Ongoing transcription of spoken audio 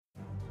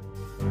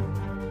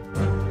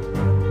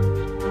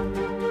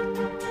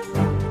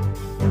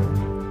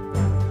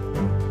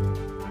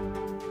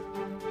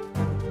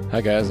Hi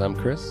guys, I'm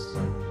Chris,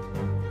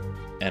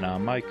 And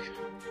I'm Mike.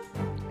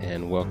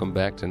 and welcome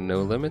back to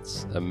No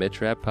Limits, a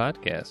Mitrap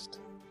podcast.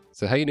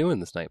 So how you doing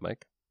this night,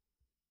 Mike?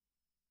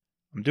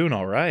 I'm doing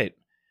all right.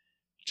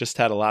 Just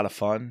had a lot of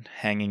fun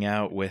hanging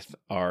out with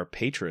our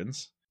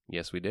patrons.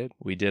 Yes, we did.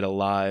 We did a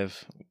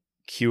live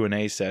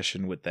Q&A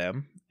session with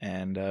them,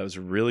 and it was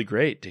really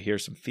great to hear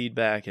some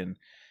feedback and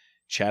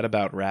chat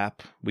about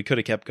rap. We could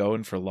have kept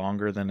going for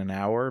longer than an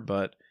hour,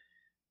 but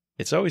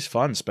it's always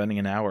fun spending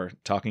an hour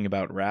talking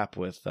about rap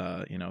with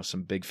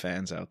some big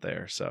fans out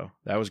there. So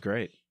that was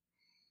great.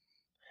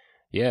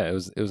 Yeah, it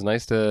was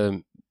nice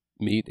to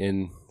meet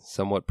in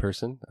somewhat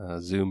person,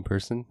 Zoom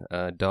person,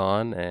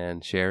 Dawn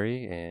and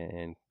Sherry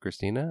and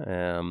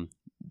Christina.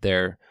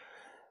 They're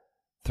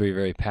three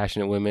very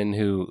passionate women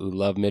who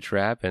love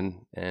Mitrap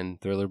and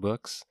thriller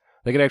books.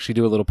 They could actually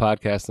do a little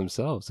podcast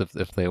themselves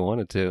if they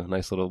wanted to.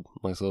 Nice little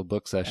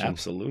book session.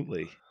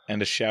 Absolutely.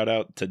 And a shout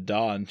out to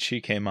Dawn. She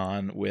came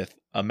on with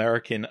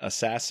American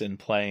Assassin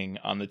playing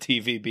on the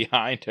TV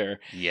behind her.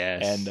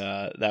 Yes. And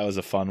that was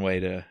a fun way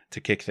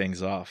to kick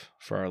things off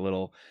for our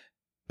little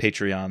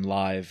Patreon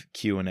live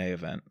Q&A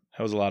event.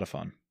 That was a lot of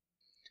fun.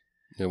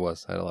 It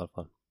was. I had a lot of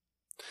fun.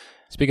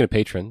 Speaking of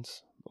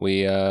patrons,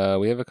 we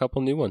have a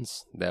couple new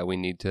ones that we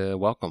need to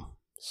welcome.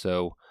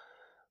 So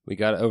we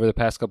got over the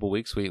past couple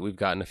weeks. We've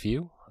gotten a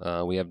few.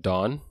 We have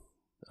Dawn,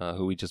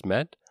 who we just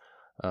met,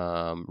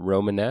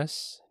 Roman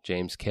S,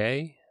 James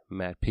K,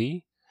 Matt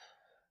P.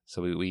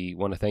 So we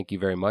want to thank you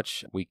very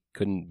much. We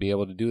couldn't be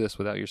able to do this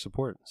without your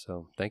support.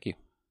 So thank you.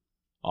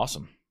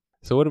 Awesome.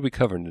 So what are we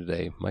covering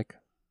today, Mike?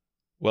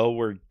 Well,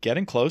 we're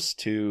getting close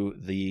to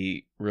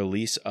the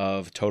release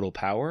of Total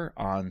Power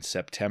on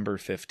September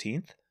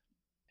 15th.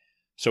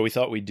 So we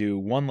thought we'd do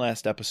one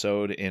last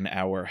episode in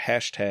our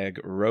hashtag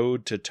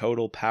Road to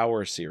Total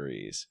Power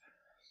series.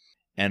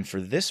 And for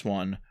this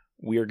one,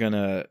 we are going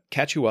to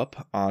catch you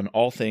up on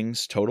all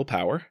things Total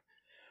Power.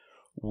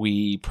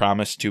 We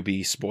promise to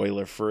be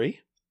spoiler-free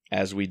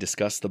as we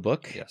discuss the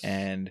book. Yes.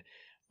 And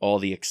all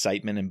the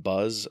excitement and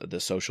buzz, the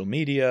social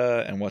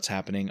media, and what's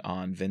happening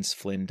on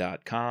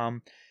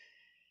vinceflynn.com.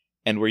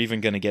 And we're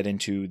even going to get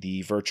into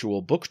the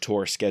virtual book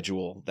tour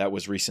schedule that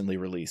was recently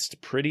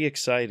released. Pretty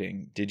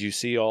exciting. Did you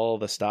see all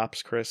the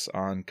stops, Chris,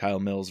 on Kyle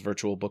Mills'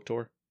 virtual book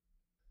tour?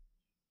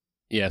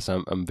 Yes,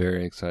 I'm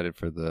very excited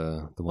for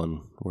the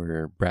one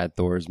where Brad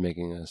Thor is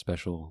making a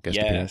special guest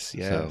appearance.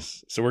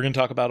 Yes. So we're going to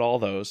talk about all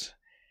those.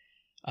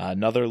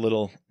 Another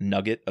little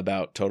nugget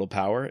about Total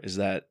Power is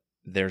that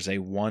there's a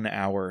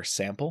 1-hour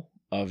sample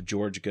of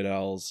George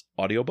Goodell's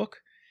audiobook.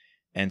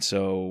 And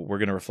so we're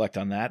going to reflect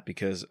on that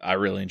because I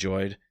really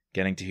enjoyed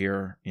getting to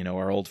hear,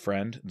 our old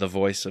friend, the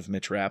voice of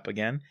Mitrap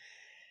again.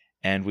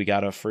 And we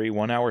got a free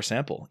 1-hour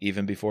sample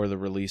even before the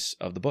release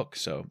of the book.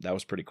 So that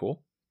was pretty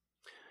cool.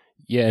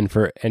 Yeah, and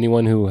for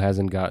anyone who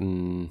hasn't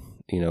gotten,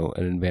 an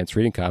advanced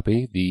reading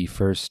copy, the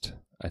first,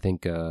 I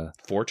think,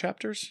 4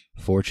 chapters?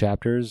 4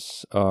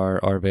 chapters are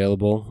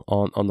available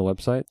on the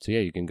website. So yeah,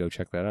 you can go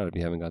check that out if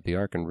you haven't got the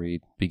ARC and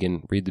read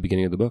the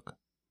beginning of the book.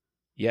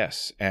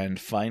 Yes,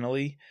 and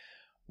finally,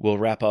 we'll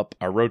wrap up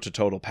our Road to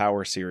Total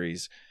Power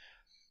series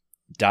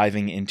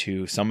diving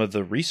into some of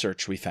the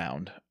research we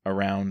found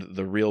around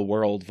the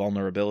real-world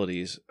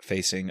vulnerabilities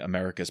facing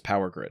America's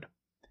power grid.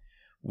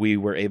 We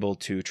were able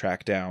to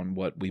track down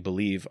what we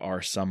believe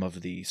are some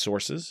of the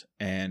sources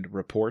and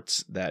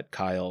reports that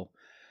Kyle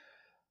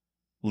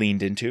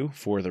leaned into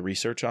for the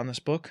research on this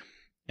book.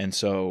 And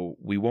so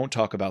we won't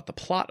talk about the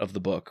plot of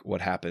the book,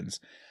 what happens,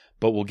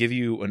 but we'll give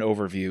you an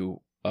overview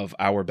of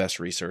our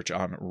best research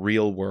on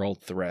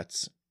real-world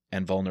threats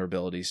and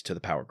vulnerabilities to the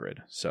power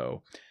grid.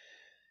 So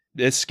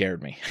this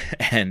scared me.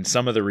 And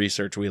some of the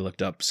research we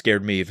looked up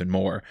scared me even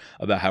more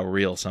about how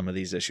real some of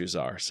these issues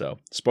are. So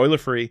spoiler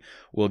free,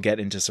 we'll get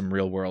into some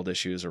real world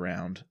issues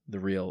around the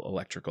real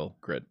electrical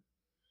grid.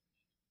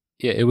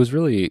 Yeah, it was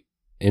really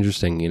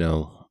interesting,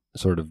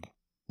 sort of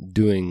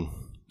doing,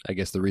 I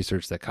guess, the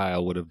research that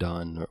Kyle would have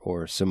done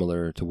or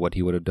similar to what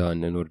he would have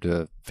done in order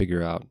to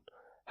figure out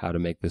how to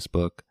make this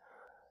book.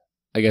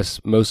 I guess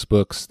most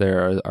books,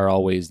 there are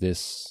always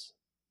this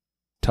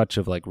touch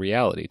of like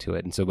reality to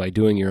it, and so by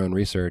doing your own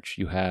research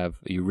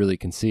you really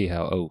can see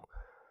how, oh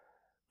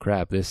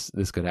crap, this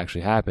could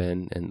actually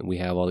happen, and we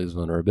have all these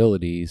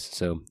vulnerabilities.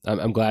 So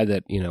I'm glad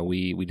that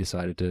we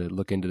decided to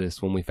look into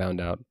this when we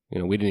found out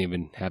we didn't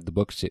even have the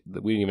books,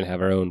 we didn't even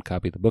have our own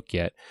copy of the book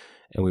yet,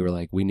 and we were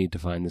like, we need to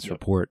find this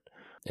report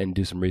and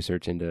do some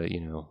research into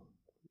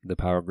the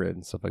power grid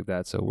and stuff like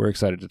that. So we're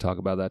excited to talk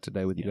about that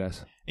today with you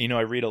guys. I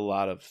read a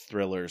lot of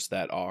thrillers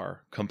that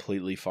are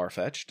completely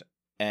far-fetched.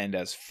 And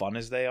as fun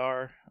as they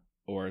are,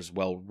 or as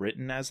well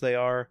written as they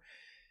are,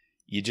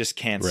 you just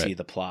can't see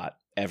the plot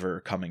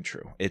ever coming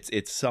true.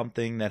 It's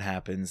something that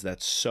happens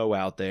that's so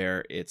out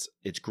there. It's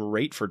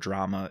great for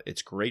drama.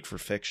 It's great for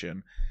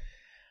fiction.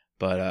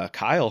 But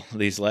Kyle,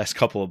 these last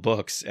couple of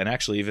books, and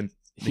actually even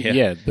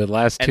the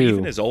last two, and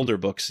even his older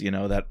books,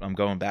 that I'm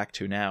going back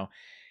to now,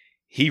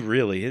 he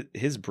really,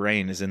 his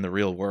brain is in the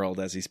real world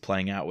as he's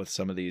playing out with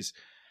some of these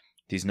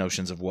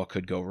notions of what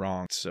could go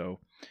wrong.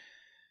 So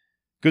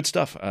good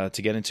stuff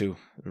to get into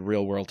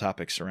real world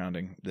topics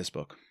surrounding this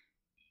book.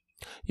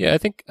 Yeah, I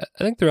think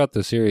throughout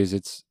the series,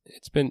 it's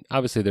been,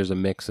 obviously there's a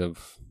mix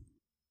of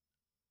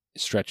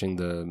stretching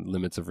the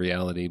limits of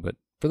reality, but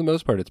for the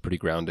most part, it's pretty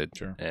grounded.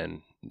 Sure.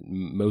 And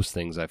most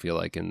things I feel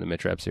like in the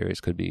Mitrap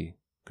series could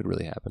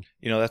really happen.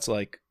 That's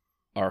like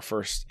our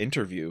first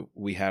interview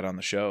we had on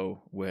the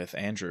show with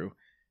Andrew.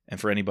 And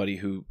for anybody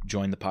who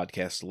joined the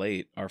podcast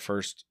late, our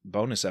first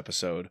bonus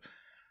episode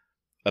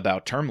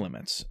about term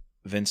limits,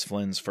 Vince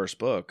Flynn's first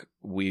book,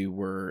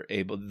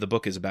 the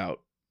book is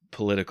about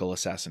political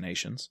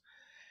assassinations.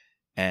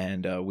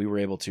 And we were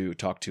able to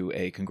talk to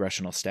a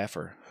congressional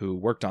staffer who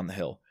worked on the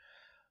Hill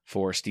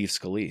for Steve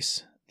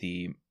Scalise,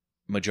 the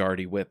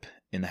majority whip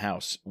in the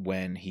House,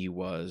 when he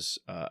was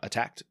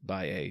attacked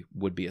by a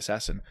would-be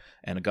assassin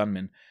and a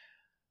gunman,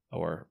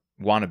 or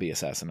wannabe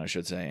assassin, I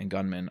should say, and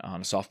gunman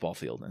on a softball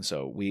field. And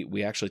so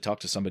we actually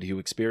talked to somebody who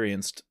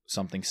experienced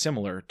something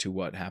similar to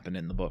what happened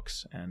in the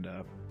books. And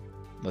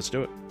let's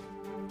do it.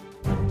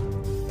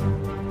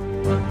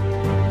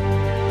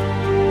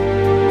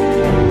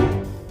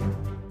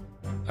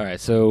 All right,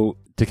 so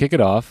to kick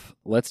it off,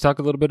 let's talk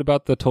a little bit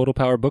about the Total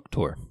Power book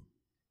tour.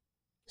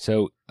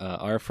 So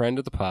our friend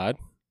of the pod,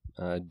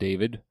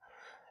 David,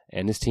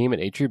 and his team at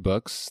Atria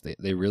Books,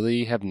 they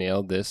really have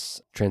nailed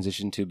this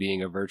transition to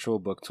being a virtual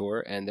book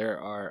tour, and there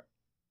are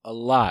a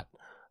lot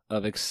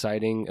of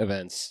exciting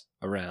events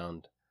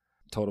around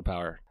Total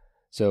Power.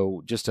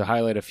 So just to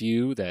highlight a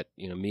few that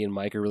me and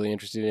Mike are really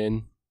interested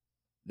in,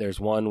 there's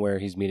one where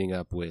he's meeting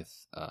up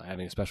with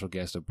having a special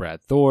guest of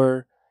Brad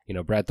Thor.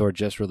 Brad Thor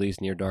just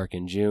released Near Dark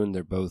in June.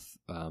 They're both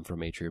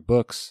from Atria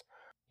Books.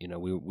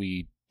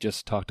 We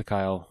just talked to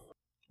Kyle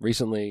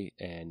recently,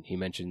 and he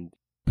mentioned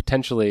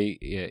potentially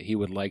he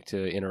would like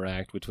to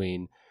interact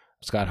between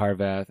Scott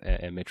Harvath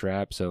and Mitch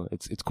Rapp. So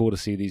it's cool to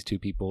see these two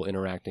people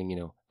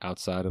interacting,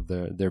 outside of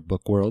their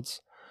book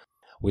worlds.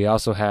 We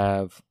also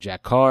have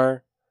Jack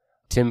Carr,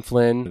 Tim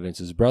Flynn,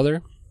 Vince's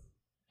brother,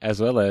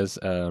 as well as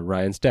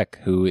Ryan Steck,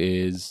 who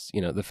is,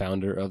 the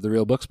founder of The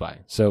Real Book Spy.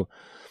 So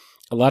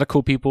a lot of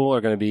cool people are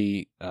going to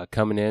be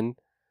coming in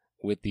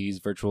with these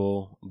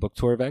virtual book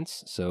tour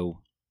events. So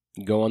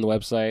go on the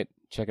website,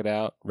 check it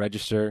out,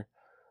 register,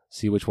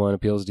 see which one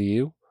appeals to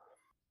you.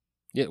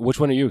 Yeah, which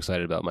one are you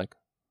excited about, Mike?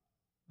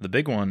 The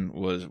big one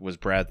was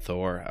Brad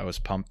Thor. I was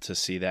pumped to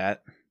see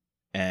that.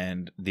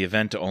 And the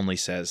event only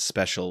says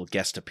special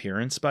guest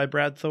appearance by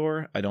Brad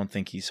Thor. I don't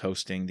think he's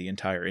hosting the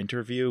entire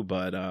interview,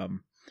 but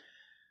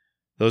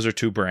those are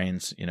two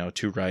brains,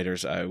 two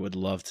writers I would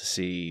love to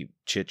see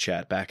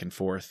chit-chat back and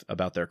forth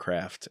about their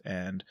craft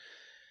and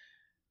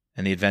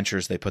the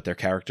adventures they put their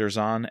characters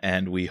on.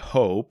 And we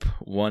hope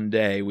one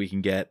day we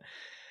can get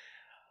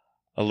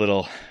a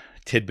little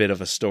tidbit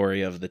of a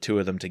story of the two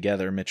of them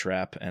together, Mitch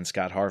Rapp and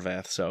Scott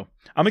Harvath. So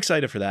I'm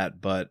excited for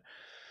that. But,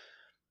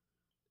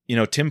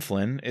 Tim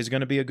Flynn is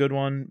going to be a good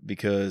one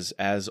because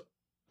as,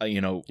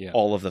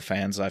 all of the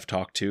fans I've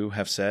talked to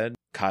have said,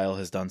 Kyle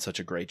has done such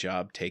a great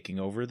job taking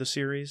over the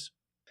series.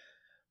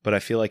 But I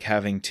feel like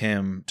having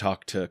Tim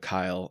talk to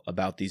Kyle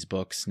about these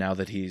books, now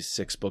that he's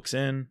 6 books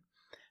in,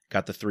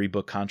 got the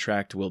 3-book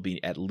contract, will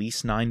be at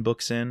least 9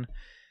 books in.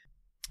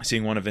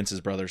 Seeing one of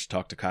Vince's brothers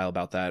talk to Kyle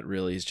about that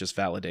really is just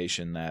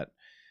validation that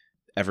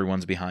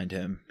everyone's behind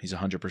him. He's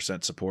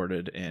 100%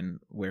 supported in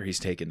where he's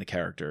taken the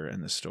character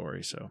and the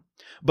story. So,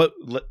 but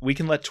we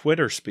can let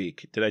Twitter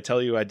speak. Did I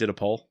tell you I did a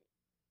poll?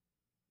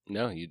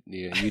 No, you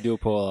do a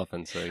poll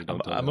often, so you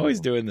don't. I'm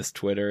always doing this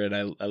Twitter,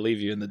 and I leave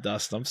you in the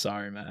dust. I'm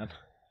sorry, man.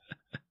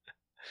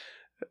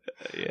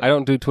 Yeah. I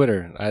don't do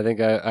Twitter. I think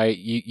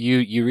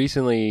you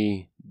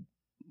recently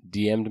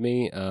DM'd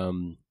me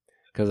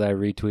because I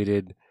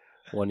retweeted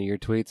one of your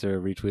tweets,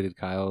 or retweeted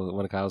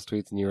one of Kyle's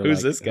tweets, and you were Who's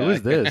like, this guy? "Who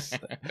is this?"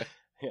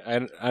 I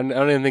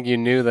don't even think you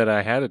knew that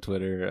I had a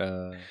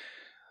Twitter.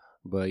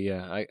 But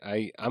yeah,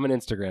 I'm an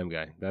Instagram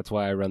guy. That's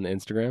why I run the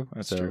Instagram.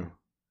 That's so true.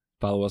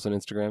 Follow us on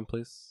Instagram,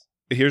 please.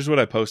 Here's what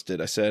I posted.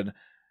 I said,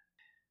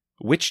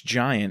 which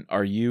giant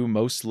are you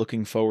most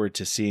looking forward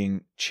to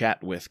seeing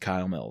chat with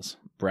Kyle Mills?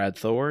 Brad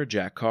Thor,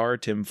 Jack Carr,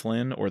 Tim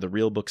Flynn, or The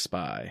Real Book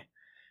Spy?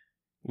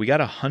 We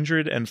got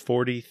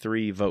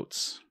 143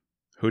 votes.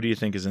 Who do you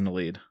think is in the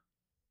lead?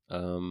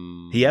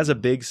 He has a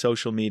big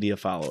social media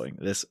following.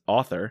 This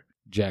author.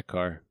 Jack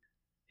Carr.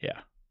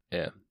 Yeah.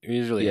 Yeah.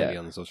 He's really heavy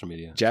on the social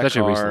media. Jack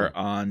Carr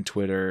on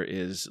Twitter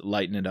is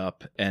lighting it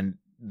up, and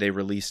they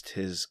released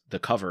the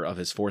cover of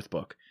his 4th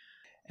book.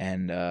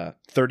 And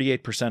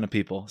 38% of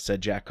people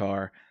said Jack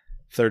Carr.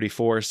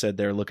 34% said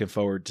they're looking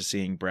forward to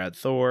seeing Brad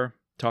Thor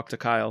talk to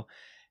Kyle.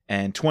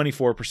 And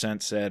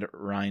 24% said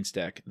Ryan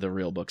Steck, The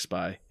Real Book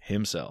Spy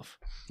himself.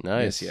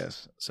 Nice.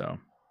 Yes. So,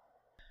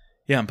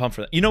 yeah, I'm pumped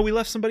for that. We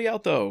left somebody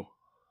out, though.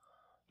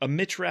 A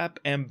Mitch Rapp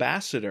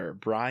ambassador,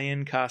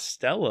 Brian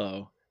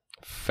Costello.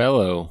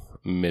 Fellow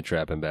Mitch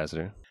Rapp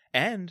ambassador.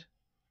 And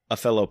a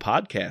fellow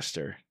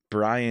podcaster.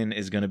 Brian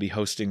is going to be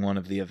hosting one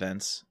of the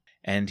events,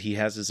 and he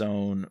has his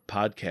own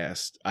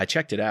podcast. I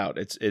checked it out.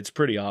 It's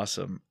pretty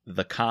awesome.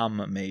 The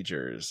Comm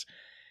Majors.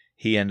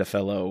 He and a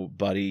fellow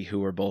buddy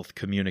who are both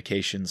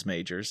communications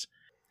majors.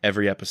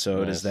 Every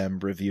episode Nice. is them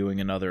reviewing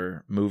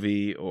another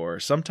movie, or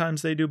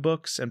sometimes they do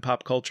books and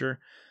pop culture,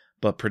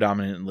 but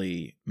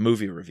predominantly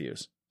movie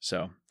reviews.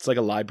 So it's like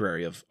a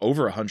library of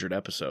over 100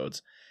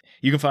 episodes.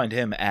 You can find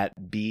him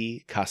at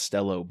B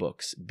Costello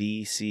Books,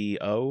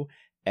 BCOSTELLO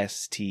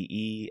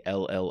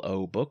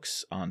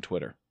Books on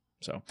Twitter.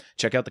 So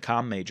check out the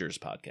Com Majors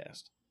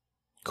podcast.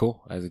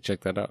 Cool. I have to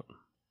check that out.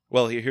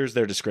 Well, here's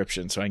their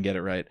description so I can get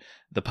it right.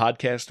 The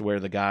podcast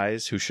where the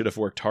guys who should have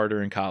worked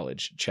harder in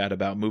college chat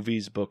about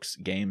movies, books,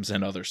 games,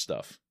 and other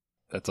stuff.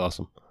 That's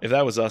awesome. If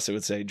that was us, it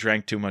would say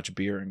drank too much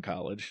beer in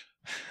college.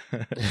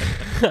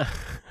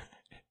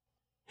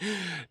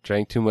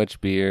 Drank too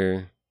much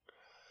beer.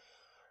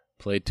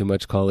 Played too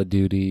much Call of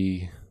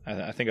Duty.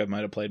 I think I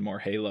might have played more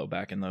Halo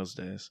back in those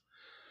days.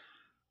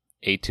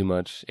 Ate too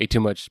much. Ate too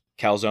much.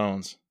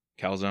 Calzones.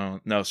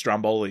 No,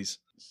 Strombolis.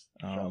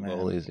 Oh,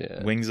 Strombolis, man.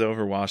 yeah. Wings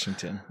over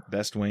Washington.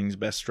 Best wings,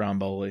 best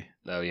Stromboli.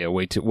 Oh yeah,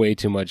 way too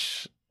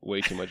much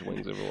wings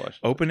over Washington.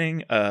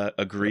 Opening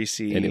a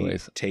greasy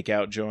Anyways.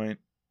 takeout joint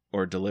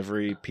or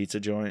delivery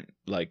pizza joint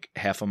like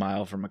half a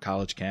mile from a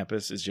college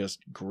campus is just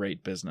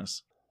great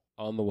business.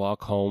 On the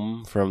walk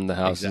home from the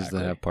houses Exactly.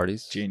 that have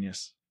parties.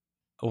 Genius.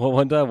 Well,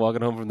 one time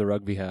walking home from the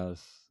rugby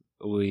house,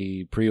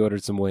 we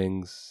pre-ordered some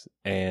wings,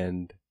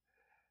 and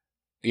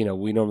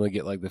we normally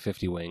get like the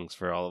 50 wings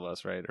for all of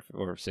us, right?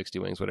 Or 60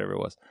 wings, whatever it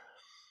was.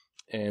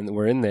 And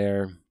we're in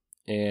there,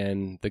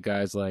 and the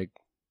guy's like,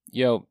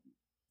 "Yo,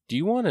 do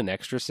you want an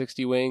extra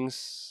 60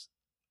 wings?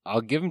 I'll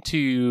give them to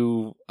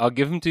you. I'll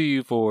give them to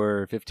you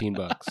for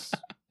 $15."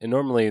 And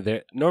normally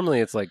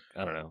it's like,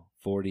 I don't know,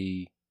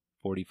 40,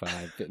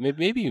 45,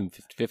 maybe even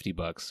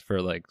 $50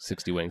 for like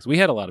 60 wings. We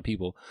had a lot of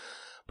people,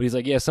 but he's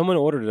like, "Yeah, someone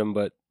ordered them,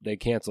 but they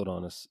canceled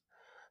on us.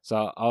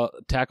 So I'll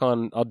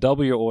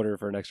double your order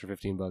for an extra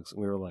 $15."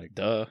 And we were like,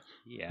 Duh.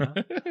 "Yeah."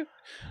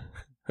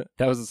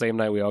 That was the same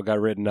night we all got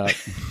written up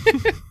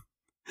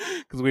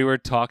because we were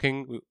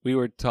talking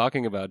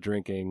about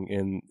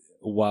drinking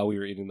while we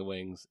were eating the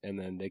wings, and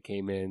then they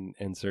came in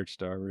and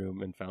searched our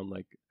room and found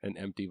like an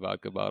empty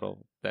vodka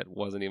bottle that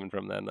wasn't even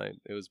from that night.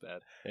 It was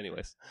bad.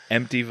 Anyways,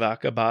 Empty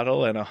vodka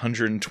bottle and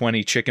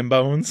 120 chicken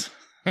bones.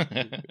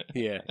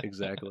 yeah,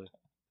 exactly.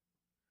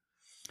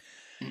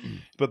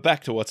 But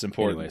back to what's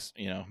important.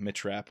 Anyways.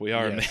 Mitch Rapp. We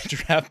are a Yes.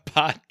 Mitch Rapp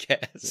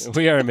podcast.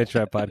 We are a Mitch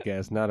Rapp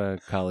podcast, not a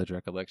college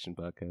recollection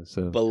podcast.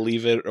 So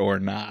Believe it or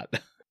not.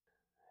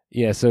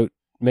 yeah, so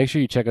make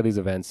sure you check out these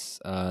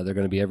events. They're going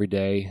to be every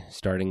day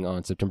starting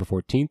on September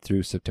 14th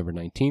through September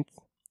 19th.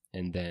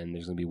 And then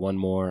there's going to be one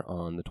more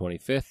on the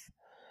 25th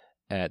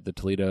at the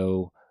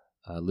Toledo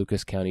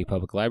Lucas County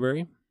Public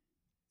Library.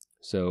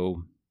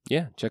 So,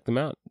 yeah, check them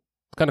out.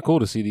 It's kind of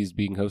cool to see these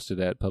being hosted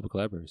at public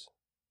libraries.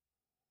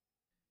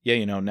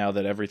 Yeah, now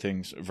that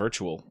everything's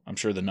virtual, I'm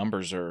sure the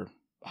numbers are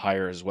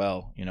higher as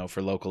well,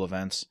 for local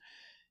events.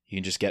 You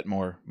can just get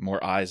more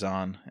eyes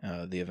on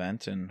the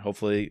event, and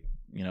hopefully,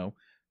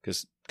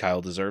 because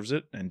Kyle deserves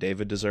it and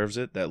David deserves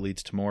it, that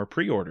leads to more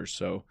pre-orders.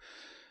 So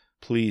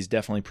please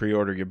definitely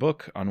pre-order your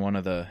book on one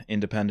of the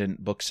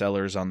independent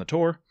booksellers on the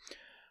tour,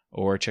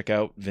 or check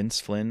out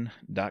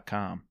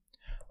vinceflynn.com.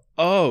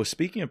 Oh,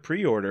 speaking of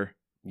pre-order.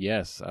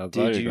 Yes, I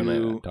thought you were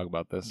going to talk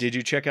about this. Did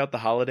you check out the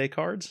holiday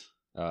cards?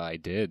 I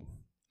did.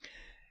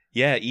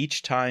 Yeah,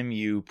 each time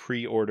you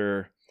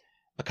pre-order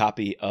a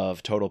copy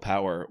of Total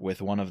Power with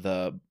one of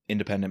the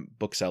independent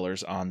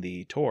booksellers on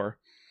the tour,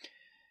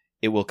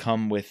 it will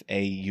come with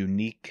a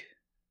unique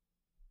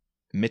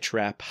Mitch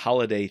Rapp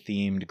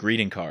holiday-themed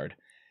greeting card.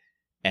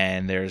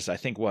 And there's, I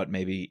think,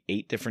 maybe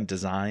 8 different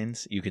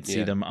designs. You could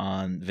see them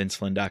on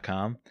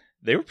vinceflynn.com.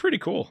 They were pretty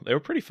cool. They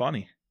were pretty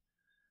funny.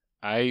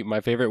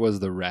 My favorite was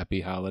the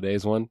Rappy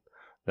Holidays one.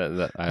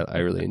 I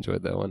really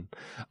enjoyed that one.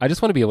 I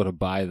just want to be able to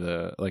buy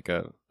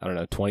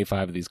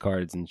 25 of these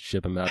cards and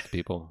ship them out to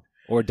people,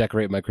 or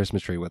decorate my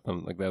Christmas tree with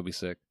them. Like, that would be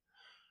sick.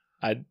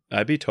 I'd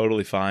be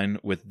totally fine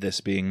with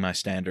this being my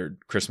standard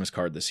Christmas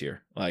card this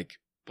year. Like,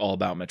 all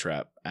about Mitch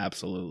Rapp.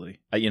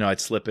 Absolutely.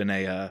 I'd slip in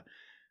a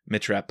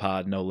Mitch Rapp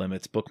Pod No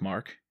Limits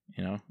bookmark,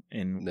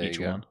 in There each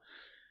you go. one.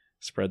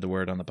 Spread the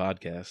word on the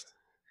podcast.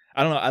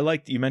 I don't know.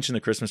 You mentioned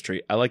the Christmas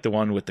tree. I like the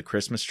one with the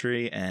Christmas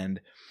tree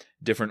and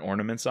different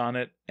ornaments on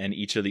it. And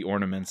each of the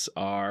ornaments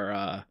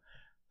are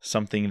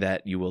something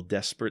that you will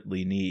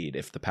desperately need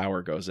if the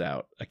power goes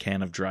out. A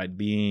can of dried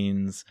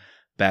beans,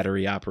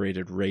 battery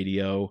operated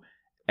radio,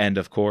 and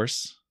of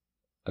course,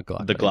 The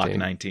Glock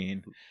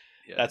 19.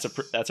 Yes.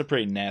 That's a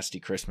pretty nasty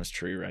Christmas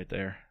tree right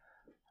there.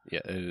 Yeah,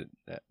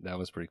 that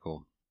was pretty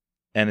cool.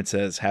 And it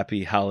says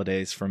 "Happy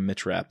Holidays" from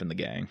Mitch Rapp and the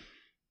gang.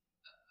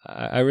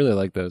 I really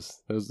like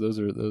those. Those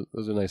are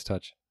a nice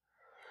touch.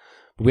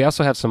 But we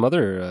also have some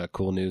other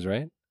cool news,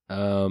 right?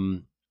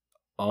 On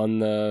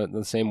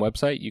the same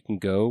website, you can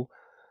go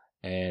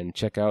and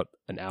check out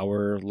an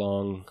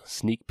hour-long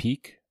sneak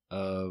peek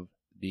of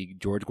the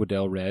George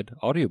Guidall read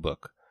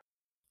audiobook.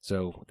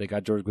 So they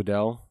got George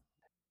Guidall,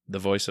 The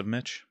voice of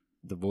Mitch.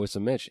 the voice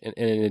of Mitch, and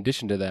in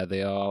addition to that,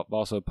 they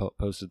also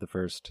posted the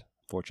first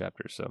 4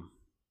 chapters. So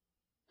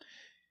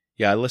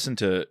Yeah, I listened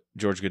to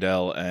George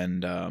Guidall,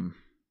 and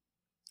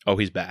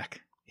he's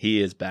back. He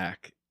is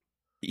back.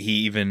 He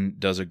even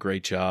does a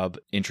great job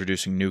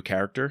introducing new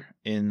character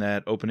in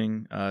that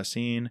opening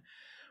scene.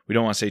 We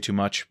don't want to say too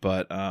much,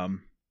 but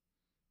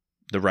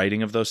the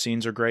writing of those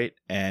scenes are great,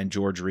 and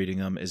George reading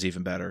them is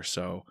even better.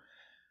 So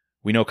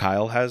we know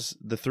Kyle has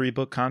the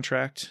 3-book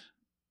contract.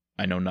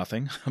 I know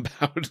nothing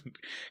about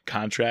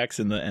contracts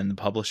in the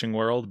publishing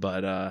world,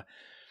 but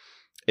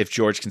if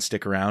George can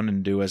stick around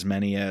and do as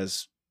many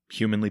as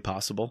humanly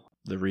possible,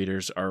 the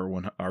readers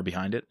are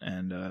behind it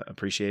and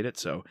appreciate it.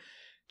 So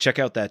check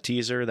out that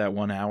teaser, that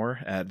 1 hour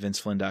at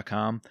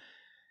vinceflynn.com,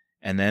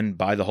 and then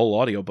buy the whole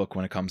audiobook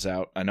when it comes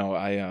out. I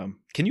know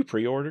can you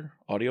pre-order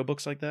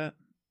audiobooks like that?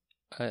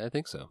 I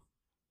think so.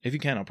 If you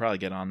can, I'll probably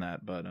get on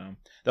that, but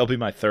that'll be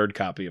my 3rd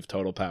copy of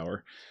Total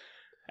Power.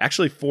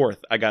 Actually,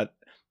 4th. I got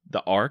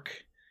the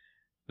ARC,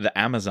 the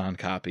Amazon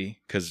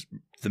copy, because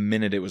the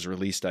minute it was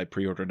released, I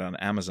pre-ordered on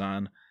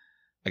Amazon.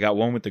 I got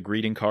one with the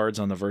greeting cards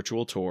on the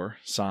virtual tour,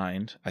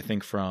 signed, I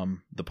think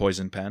from The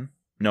Poison Pen.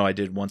 No, I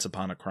did Once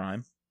Upon a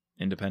Crime,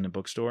 independent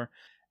bookstore.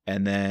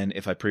 And then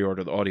if I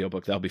pre-order the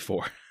audiobook, that'll be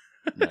 4.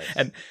 Nice.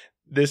 And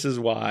this is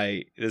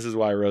why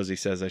Rosie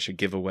says I should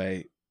give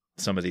away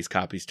some of these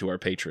copies to our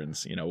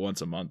patrons,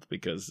 once a month,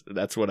 because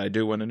that's what I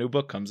do when a new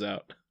book comes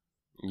out.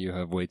 You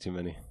have way too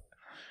many.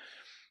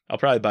 I'll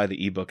probably buy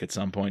the ebook at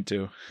some point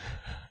too.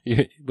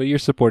 But you're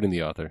supporting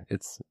the author.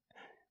 It's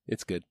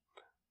good.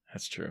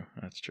 That's true.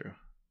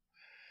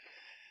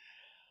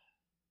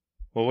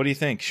 Well, what do you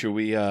think? Should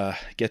we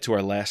get to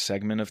our last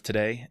segment of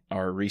today,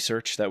 our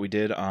research that we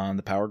did on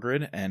the power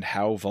grid, and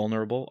how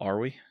vulnerable are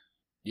we?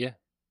 Yeah,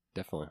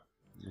 definitely.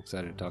 I'm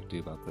excited to talk to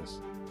you about this.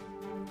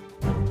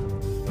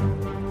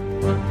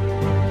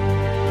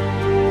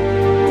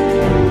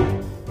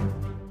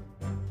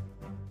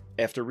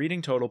 After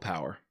reading Total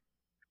Power,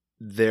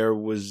 there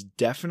was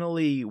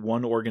definitely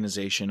one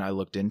organization I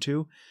looked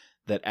into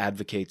that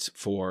advocates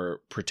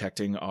for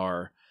protecting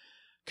our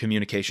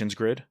communications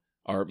grid,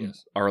 our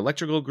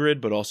electrical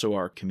grid, but also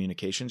our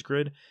communications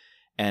grid.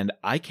 And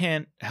I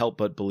can't help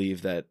but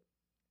believe that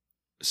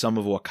some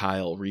of what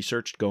Kyle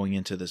researched going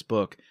into this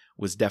book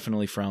was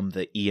definitely from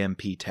the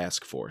EMP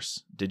task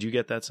force. Did you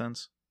get that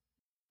sense?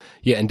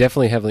 Yeah, and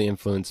definitely heavily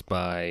influenced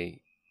by,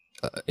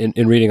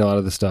 in reading a lot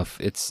of the stuff,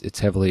 it's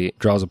heavily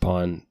draws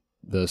upon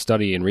the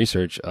study and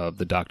research of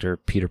the Dr.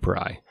 Peter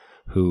Pry,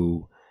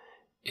 who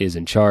is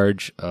in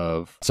charge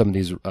of some of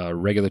these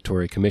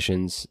regulatory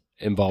commissions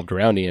involved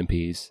around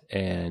EMPs.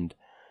 And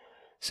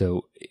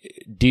so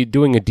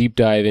doing a deep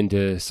dive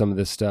into some of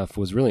this stuff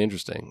was really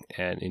interesting,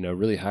 and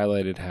really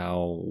highlighted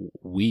how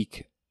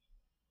weak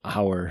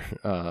our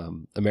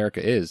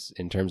America is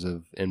in terms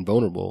of and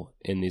vulnerable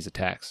in these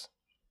attacks.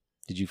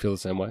 Did you feel the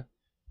same way?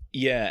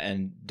 Yeah,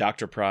 and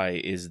Dr. Pry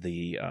is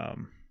the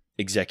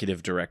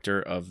executive director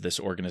of this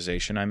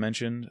organization I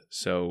mentioned.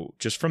 So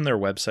just from their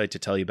website, to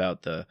tell you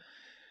about the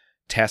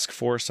Task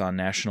Force on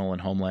National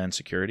and Homeland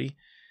Security.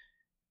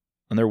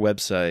 On their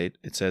website,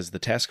 it says the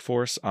Task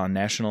Force on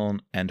National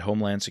and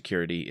Homeland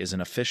Security is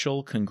an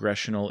official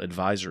congressional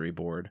advisory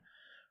board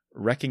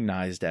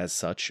recognized as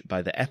such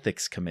by the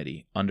Ethics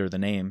Committee under the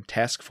name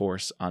Task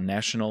Force on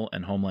National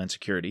and Homeland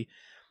Security,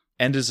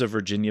 and is a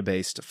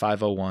Virginia-based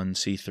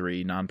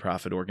 501c3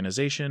 nonprofit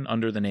organization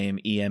under the name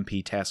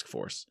EMP Task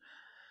Force.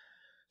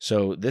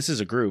 So this is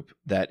a group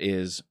that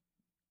is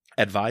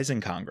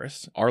advising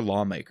Congress, our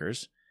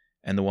lawmakers,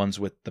 and the ones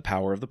with the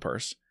power of the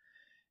purse,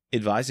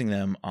 advising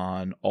them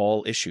on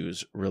all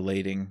issues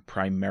relating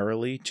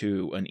primarily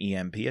to an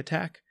EMP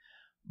attack,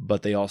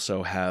 but they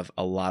also have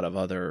a lot of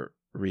other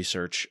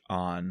research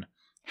on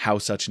how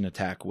such an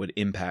attack would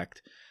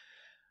impact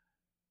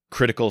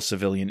critical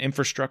civilian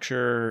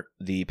infrastructure,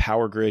 the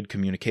power grid,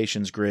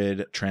 communications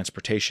grid,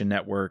 transportation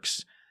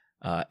networks,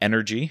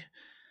 energy,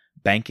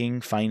 banking,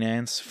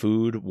 finance,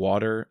 food,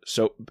 water.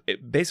 So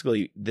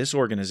basically, this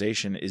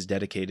organization is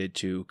dedicated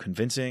to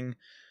convincing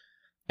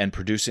and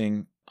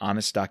producing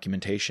honest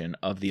documentation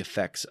of the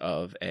effects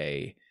of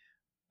a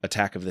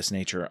attack of this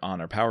nature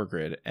on our power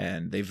grid,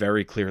 and they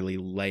very clearly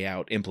lay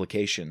out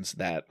implications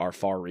that are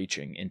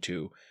far-reaching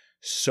into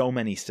so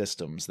many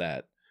systems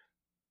that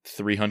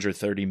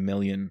 330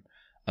 million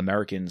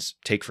Americans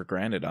take for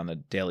granted on a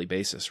daily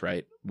basis,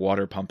 right?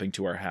 Water pumping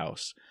to our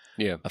house,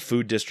 a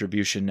food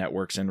distribution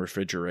networks and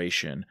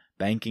refrigeration,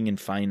 banking and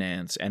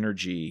finance,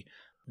 energy.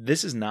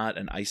 This is not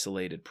an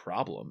isolated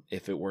problem.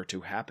 If it were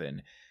to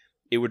happen,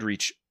 it would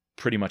reach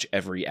pretty much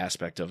every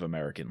aspect of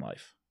American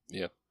life.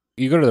 Yeah.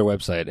 You go to their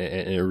website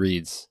and it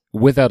reads,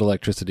 "Without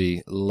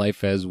electricity,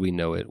 life as we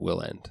know it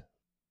will end."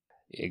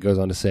 It goes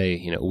on to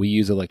say, we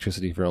use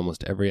electricity for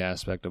almost every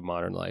aspect of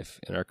modern life.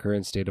 In our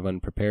current state of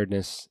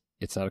unpreparedness,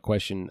 it's not a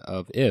question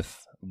of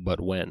if,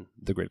 but when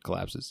the grid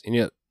collapses. And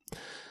yet,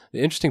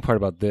 the interesting part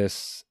about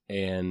this,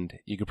 and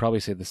you could probably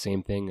say the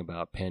same thing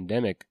about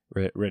pandemic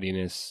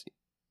readiness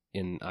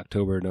in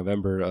October,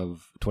 November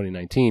of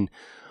 2019,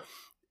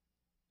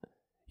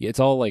 it's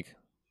all like,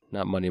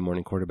 not Monday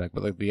morning quarterback,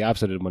 but like the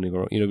opposite of Monday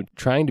morning,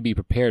 trying to be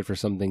prepared for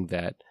something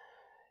that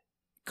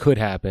could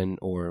happen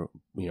or,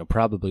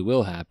 probably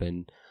will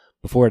happen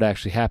before it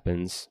actually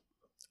happens.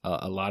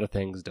 a lot of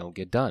things don't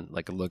get done.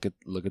 Like look at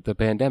the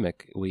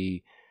pandemic.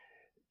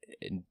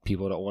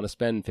 People don't want to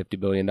spend $50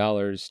 billion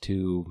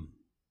to,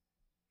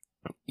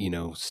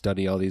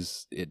 study all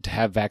these, to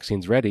have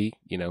vaccines ready.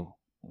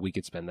 We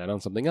could spend that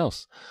on something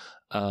else.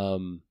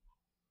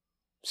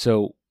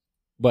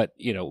 But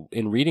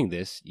in reading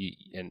this,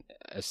 and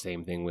the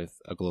same thing with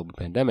a global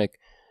pandemic,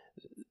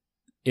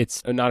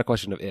 it's not a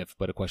question of if,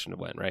 but a question of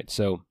when, right?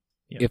 So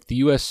if the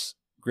U.S.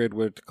 grid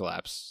were to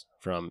collapse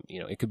from,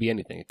 it could be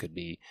anything. It could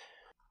be,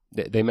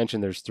 they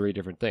mentioned there's 3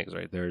 different things,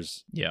 right?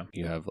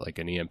 You have like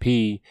an EMP,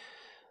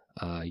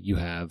 you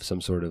have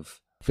some sort of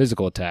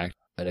physical attack,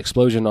 an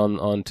explosion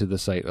onto the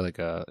site, or like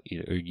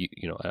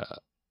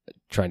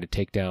trying to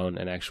take down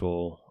an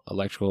actual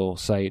electrical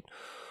site,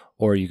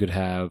 or you could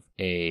have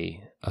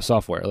a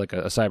software, like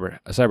a cyber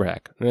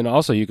hack. And then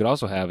also you could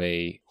also have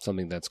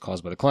something that's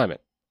caused by the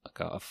climate, like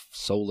a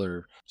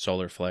solar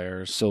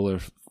flares, solar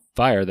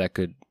fire that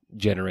could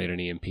generate an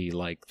EMP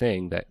like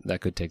thing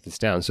that could take this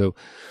down. So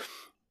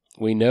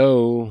we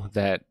know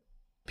that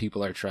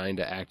people are trying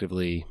to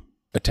actively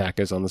attack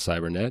us on the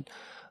cybernet.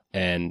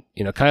 And,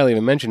 Kyle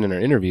even mentioned in our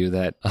interview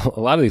that a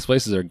lot of these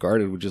places are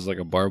guarded with just like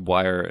a barbed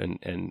wire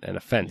and a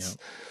fence.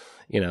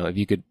 Yep. If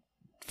you could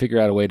figure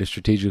out a way to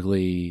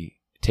strategically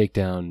take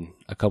down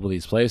a couple of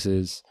these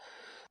places,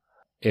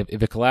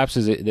 if it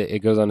collapses,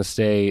 it goes on to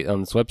stay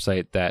on this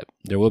website that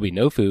there will be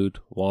no food,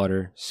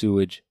 water,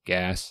 sewage,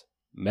 gas,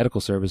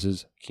 medical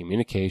services,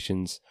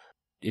 communications.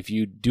 If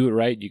you do it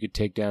right, you could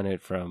take down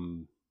it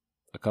from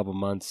a couple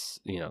months,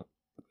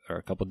 or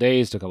a couple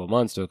days to a couple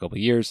months to a couple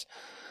years.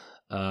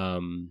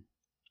 And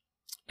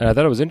I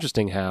thought it was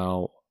interesting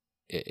how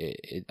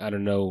I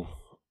don't know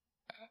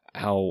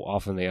how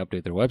often they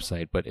update their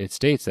website, but it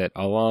states that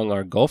along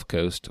our Gulf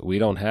Coast, we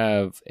don't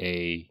have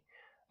a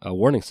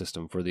warning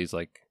system for these,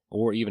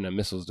 or even a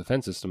missiles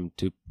defense system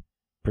to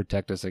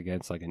protect us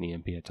against like an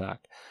EMP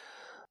attack.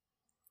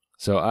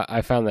 So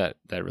I found that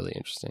really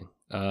interesting.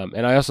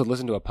 And I also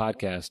listened to a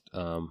podcast,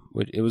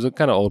 it was a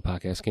kind of old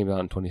podcast, came out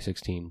in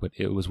 2016, but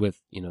it was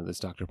with, this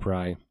Dr.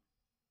 Pry.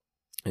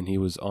 And he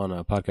was on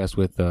a podcast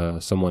with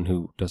someone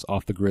who does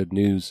off the grid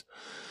news.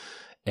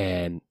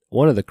 And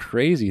one of the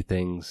crazy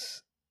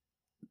things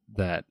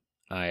that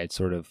I had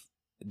sort of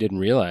didn't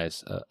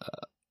realize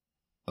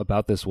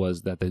about this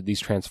was that these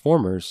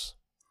transformers,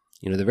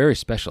 they're very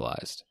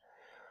specialized,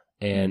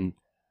 and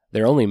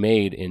they're only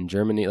made in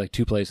Germany, like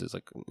 2 places,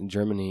 like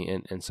Germany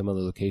and some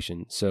other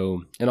location.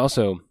 So, and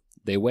also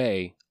they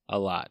weigh a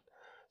lot.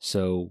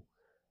 So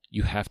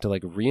you have to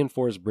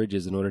reinforce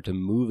bridges in order to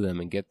move them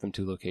and get them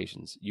to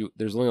locations.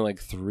 There's only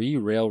 3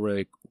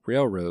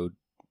 railroad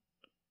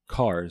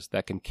cars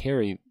that can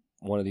carry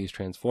one of these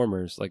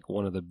transformers, like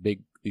one of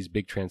these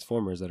big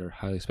transformers that are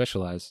highly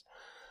specialized.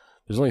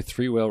 There's only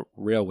 3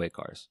 railway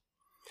cars.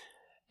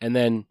 And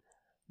then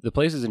the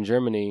places in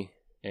Germany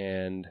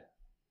and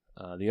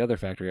the other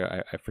factory,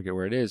 I forget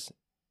where it is,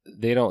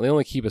 they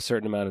only keep a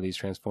certain amount of these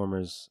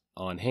transformers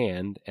on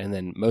hand, and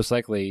then most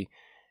likely,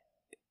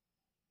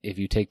 if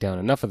you take down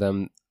enough of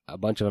them, a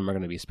bunch of them are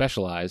going to be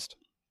specialized.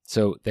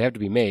 So they have to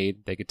be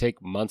made. They could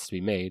take months to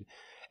be made.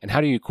 And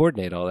how do you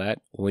coordinate all that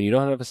when you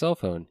don't have a cell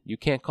phone? You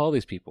can't call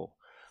these people.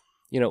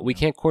 We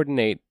can't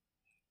coordinate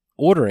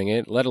ordering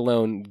it, let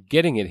alone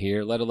getting it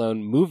here, let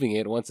alone moving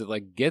it once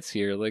it gets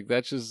here.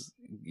 That's just,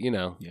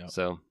 Yep.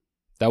 So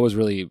that was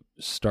really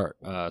stark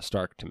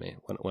to me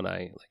when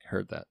I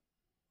heard that.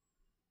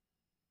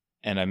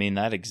 And I mean,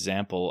 that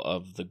example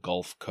of the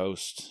Gulf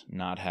Coast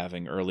not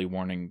having early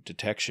warning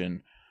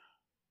detection,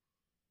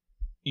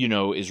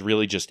 is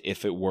really just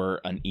if it were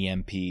an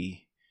EMP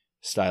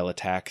style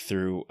attack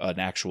through an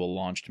actual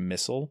launched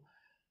missile.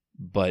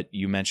 But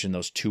you mentioned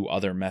those 2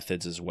 other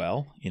methods as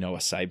well. A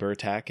cyber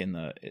attack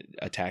in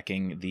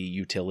attacking the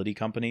utility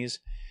companies,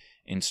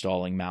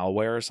 installing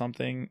malware or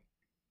something.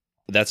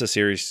 That's a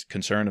serious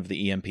concern of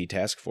the EMP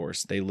task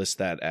force. They list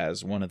that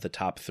as one of the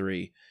top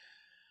 3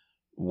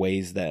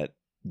 ways that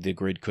the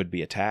grid could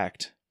be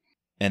attacked.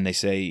 And they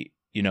say,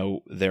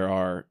 there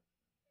are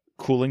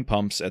cooling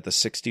pumps at the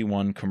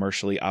 61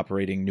 commercially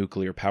operating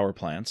nuclear power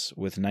plants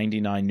with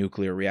 99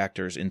 nuclear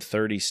reactors in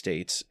 30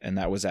 states, and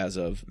that was as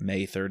of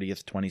May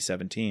 30th,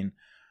 2017.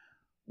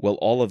 Well,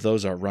 all of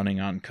those are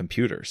running on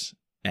computers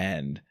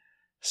and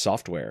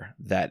software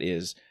that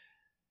is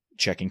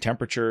checking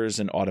temperatures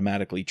and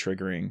automatically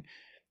triggering,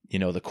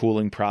 the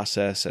cooling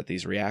process at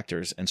these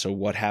reactors. And so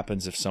what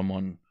happens if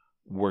someone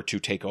were to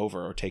take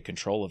over or take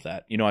control of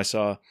that? I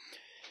saw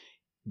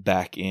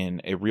back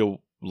in a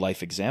real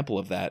life example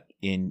of that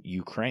in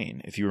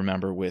Ukraine. If you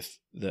remember with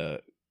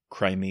the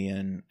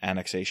Crimean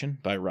annexation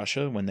by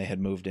Russia when they had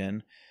moved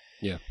in.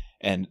 Yeah.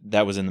 And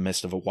that was in the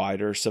midst of a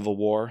wider civil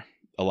war,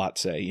 a lot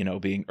say,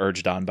 being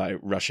urged on by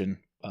Russian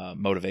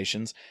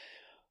motivations.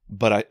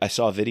 But I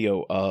saw a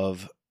video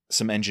of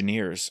some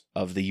engineers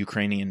of the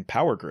Ukrainian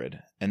power grid,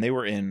 and they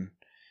were in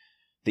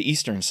the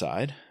eastern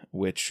side,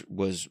 which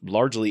was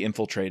largely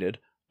infiltrated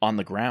on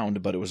the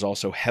ground, but it was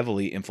also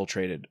heavily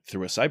infiltrated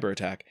through a cyber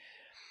attack.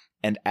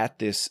 And at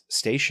this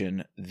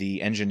station,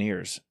 the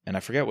engineers, and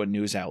I forget what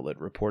news outlet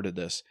reported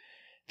this,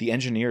 the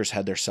engineers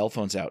had their cell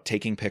phones out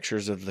taking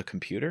pictures of the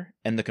computer,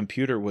 and the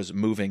computer was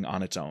moving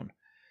on its own.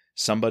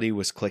 Somebody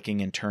was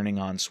clicking and turning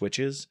on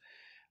switches,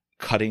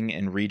 cutting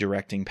and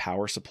redirecting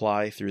power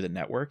supply through the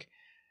network.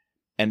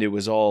 And it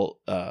was all,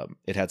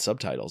 it had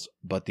subtitles,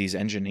 but these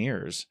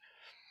engineers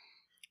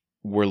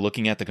were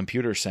looking at the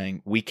computer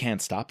saying, we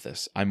can't stop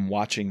this. I'm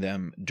watching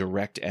them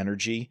direct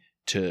energy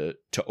to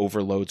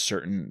overload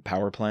certain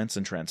power plants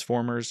and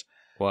transformers.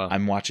 Wow.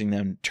 I'm watching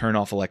them turn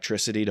off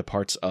electricity to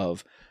parts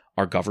of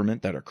our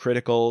government that are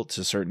critical,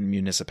 to certain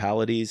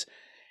municipalities.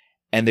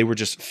 And they were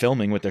just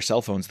filming with their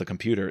cell phones the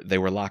computer. They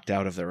were locked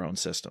out of their own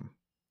system.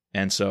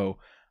 And so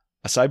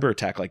a cyber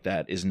attack like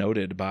that is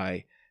noted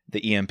by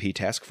the EMP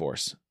task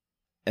force.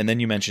 And then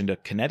you mentioned a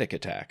kinetic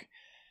attack,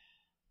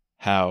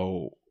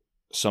 how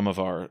some of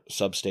our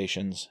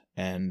substations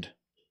and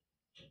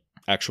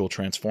actual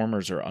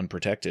transformers are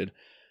unprotected.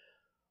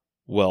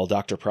 Well,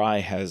 Dr. Pry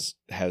has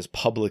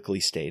publicly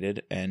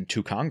stated, and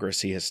to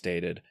Congress he has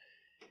stated,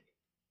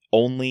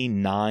 only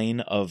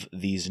 9 of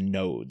these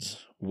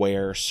nodes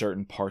where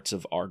certain parts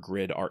of our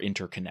grid are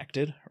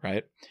interconnected,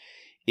 right?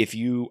 If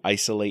you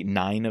isolate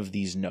 9 of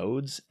these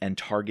nodes and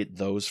target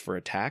those for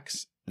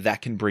attacks,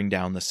 that can bring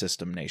down the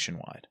system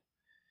nationwide.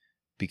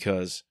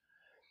 Because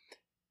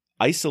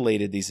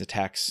isolated, these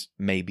attacks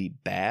may be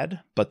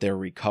bad, but they're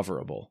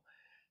recoverable.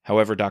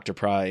 However, Dr.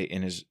 Pry,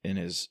 in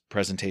his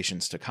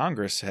presentations to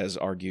Congress, has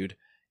argued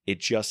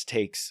it just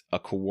takes a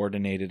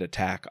coordinated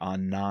attack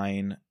on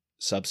 9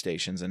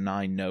 substations and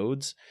 9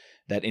 nodes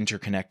that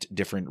interconnect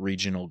different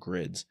regional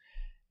grids,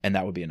 and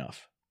that would be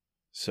enough.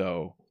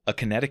 So a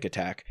kinetic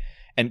attack,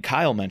 and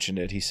Kyle mentioned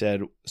it. He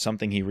said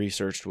something he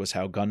researched was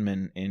how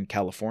gunmen in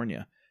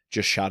California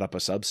just shot up a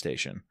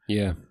substation.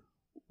 Yeah.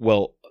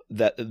 Well,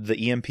 that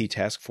the EMP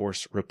task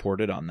force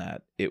reported on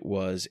that. It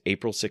was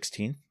April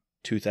 16th,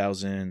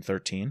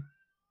 2013.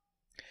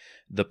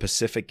 The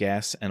Pacific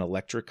Gas and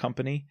Electric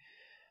Company,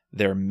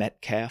 their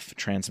Metcalf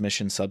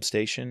transmission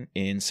substation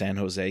in San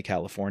Jose,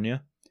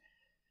 California.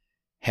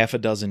 Half a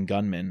dozen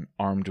gunmen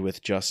armed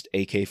with just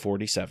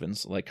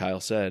AK-47s, like Kyle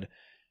said,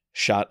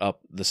 shot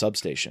up the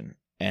substation.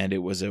 And it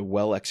was a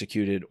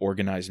well-executed,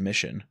 organized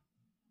mission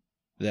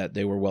that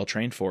they were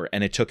well-trained for.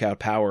 And it took out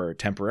power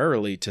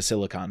temporarily to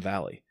Silicon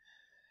Valley.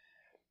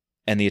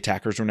 And the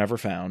attackers were never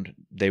found.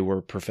 They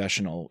were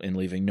professional in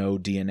leaving no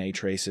DNA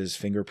traces,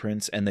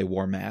 fingerprints, and they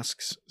wore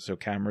masks, so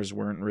cameras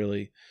weren't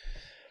really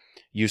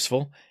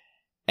useful.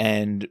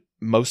 And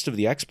most of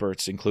the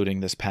experts, including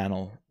this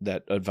panel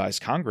that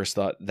advised Congress,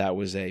 thought that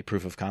was a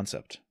proof of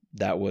concept.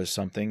 That was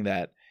something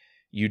that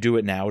you do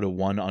it now to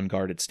one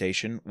unguarded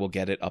station, we'll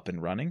get it up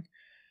and running.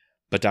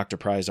 But Dr.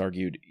 Pry's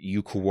argued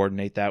you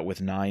coordinate that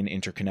with 9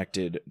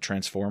 interconnected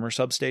transformer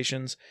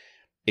substations,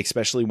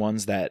 especially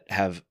ones that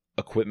have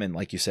equipment,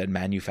 like you said,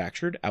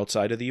 manufactured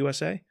outside of the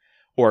USA,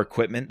 or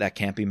equipment that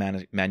can't be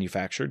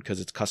manufactured because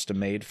it's custom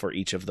made for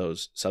each of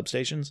those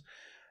substations.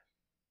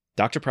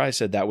 Dr. Pry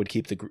said that would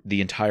keep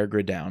the entire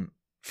grid down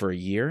for a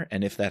year,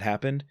 and if that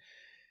happened,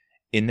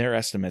 in their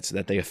estimates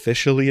that they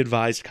officially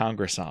advised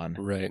Congress on,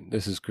 right,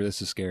 this is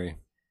scary.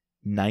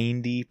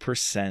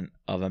 90%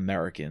 of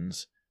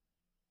Americans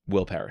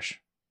will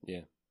perish.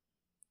 Yeah,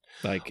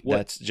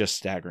 that's just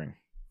staggering.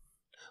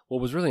 What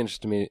was really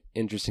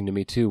interesting to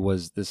me too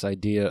was this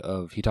idea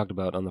of, he talked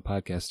about on the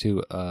podcast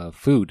too,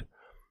 food,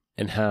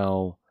 and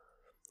how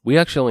we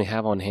actually only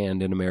have on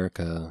hand in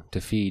America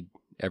to feed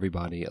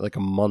everybody like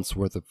a month's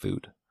worth of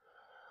food.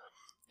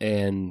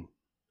 And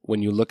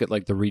when you look at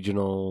like the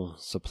regional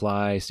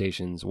supply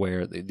stations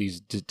where these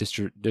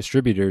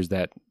distributors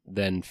that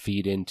then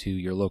feed into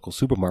your local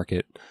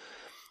supermarket,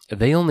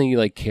 they only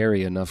like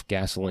carry enough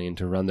gasoline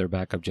to run their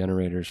backup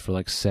generators for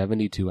like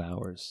 72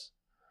 hours.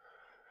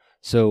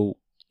 So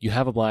you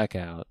have a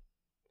blackout,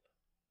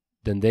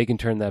 then they can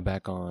turn that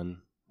back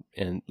on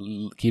and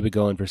keep it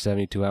going for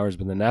 72 hours.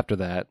 But then after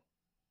that,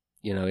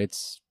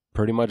 it's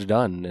pretty much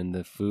done. And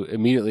the food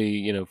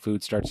immediately,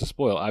 food starts to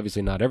spoil.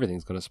 Obviously not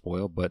everything's going to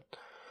spoil, but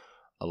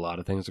a lot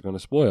of things are going to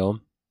spoil.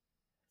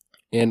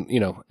 And,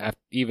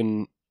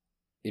 even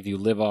if you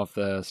live off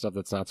the stuff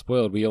that's not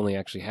spoiled, we only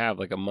actually have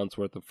like a month's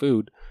worth of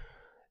food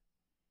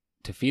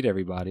to feed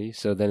everybody.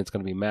 So then it's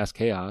going to be mass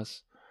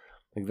chaos.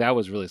 Like that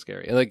was really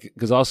scary. Like,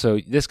 because also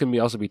this can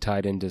also be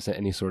tied into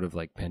any sort of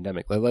like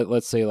pandemic. Like,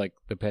 let's say like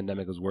the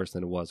pandemic was worse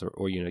than it was,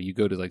 or you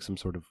go to like some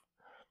sort of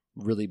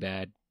really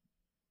bad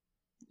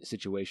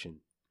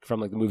situation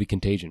from like the movie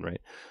Contagion, right?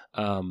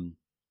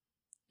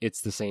 It's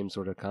the same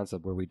sort of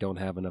concept where we don't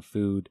have enough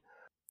food,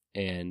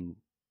 and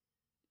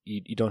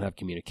you don't have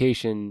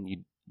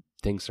communication.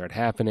 Things start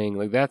happening.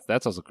 Like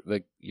that's also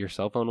like your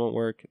cell phone won't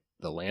work,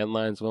 the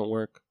landlines won't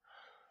work.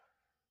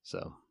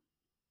 So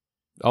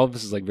all of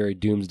this is like very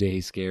doomsday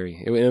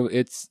scary.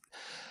 It's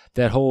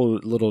that whole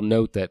little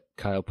note that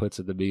Kyle puts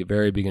at the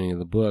very beginning of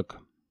the book,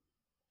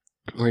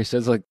 where he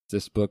says like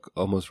this book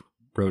almost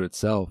wrote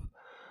itself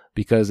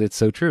because it's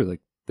so true.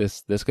 Like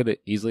this could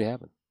easily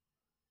happen.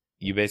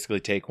 You basically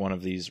take one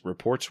of these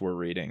reports we're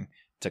reading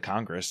to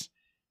Congress,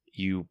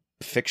 you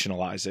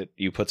fictionalize it,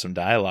 you put some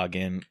dialogue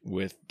in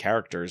with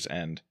characters,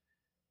 and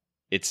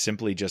it's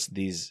simply just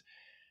these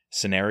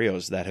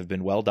scenarios that have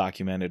been well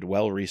documented,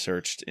 well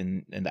researched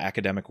in the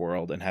academic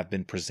world, and have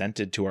been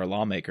presented to our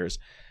lawmakers.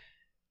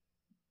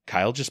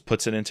 Kyle just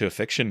puts it into a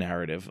fiction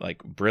narrative,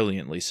 like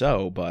brilliantly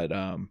so, but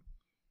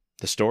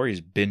the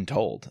story's been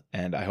told,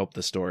 and I hope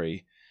the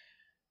story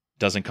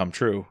doesn't come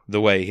true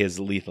the way his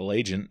Lethal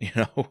Agent,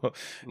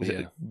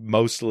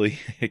 mostly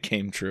it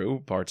came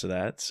true, parts of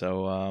that.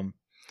 So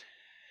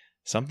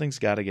something's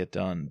got to get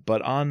done.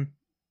 But on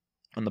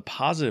the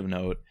positive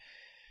note,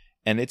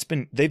 and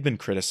they've been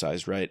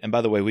criticized, right? And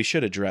by the way, we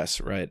should address,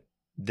 right,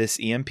 this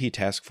EMP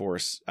task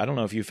force, I don't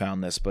know if you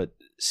found this, but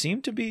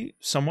seemed to be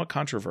somewhat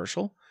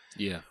controversial.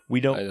 Yeah.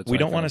 We don't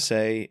want to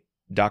say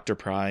Dr.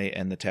 Pry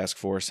and the task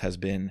force has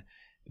been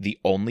the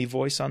only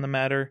voice on the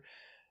matter.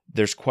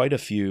 There's quite a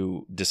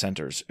few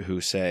dissenters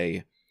who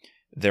say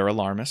they're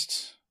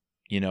alarmists.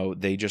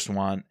 They just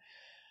want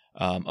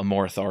a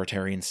more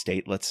authoritarian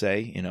state, let's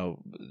say,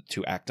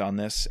 to act on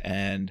this,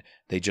 and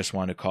they just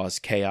want to cause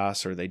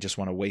chaos, or they just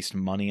want to waste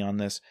money on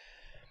this.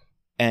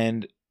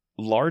 And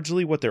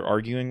largely what they're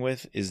arguing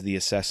with is the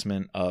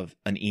assessment of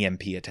an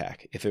EMP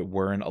attack. If it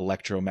were an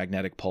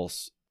electromagnetic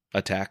pulse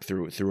attack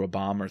through a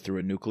bomb or through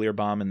a nuclear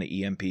bomb, and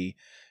the EMP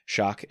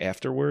shock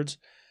afterwards,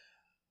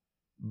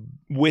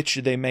 which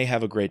they may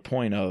have a great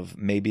point of,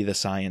 maybe the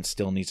science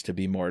still needs to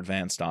be more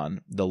advanced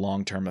on the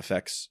long-term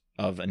effects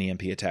of an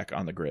EMP attack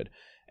on the grid,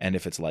 and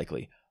if it's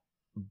likely.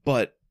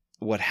 But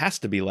what has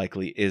to be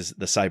likely is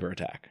the cyber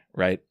attack,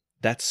 right?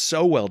 That's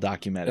so well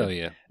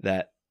documented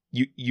that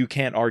you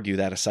can't argue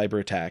that a cyber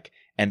attack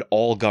and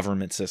all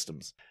government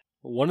systems.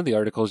 One of the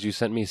articles you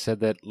sent me said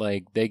that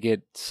like they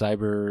get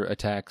cyber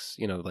attacks,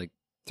 like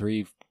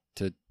 3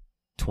 to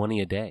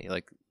 20 a day,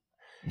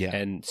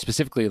 and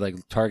specifically like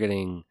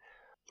targeting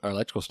our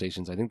electrical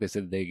stations. I think they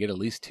said they get at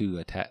least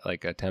 2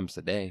 attempts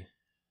a day.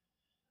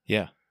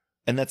 Yeah.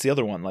 And that's the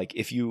other one. Like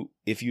if you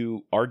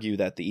argue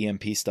that the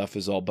EMP stuff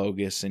is all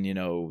bogus and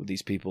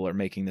these people are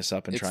making this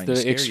up and trying to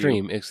scare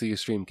you. It's the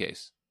extreme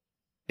case.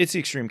 It's the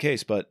extreme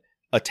case, but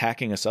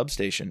attacking a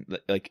substation,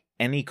 like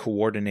any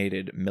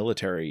coordinated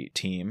military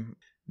team,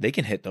 they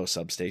can hit those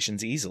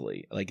substations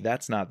easily. Like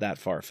that's not that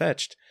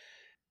far-fetched.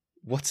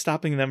 What's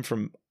stopping them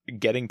from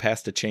getting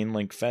past a chain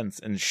link fence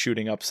and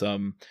shooting up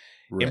some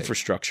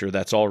infrastructure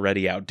that's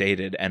already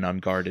outdated and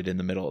unguarded in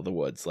the middle of the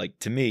woods? Like,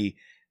 to me,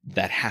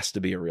 that has to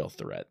be a real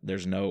threat.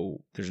 There's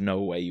no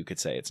way you could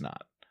say it's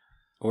not.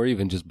 Or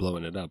even just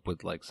blowing it up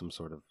with like some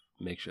sort of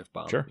makeshift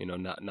bomb. Sure.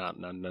 Not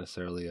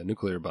necessarily a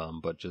nuclear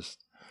bomb, but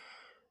just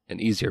an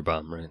easier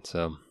bomb, right?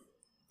 So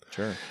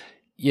sure.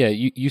 Yeah,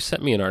 you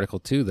sent me an article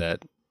too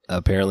that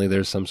apparently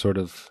there's some sort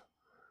of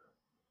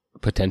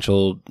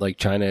potential, like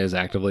China is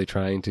actively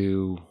trying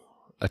to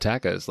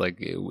attack us,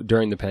 like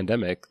during the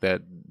pandemic,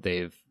 that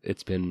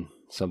it's been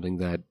something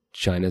that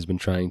China's been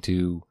trying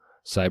to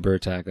cyber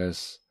attack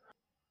us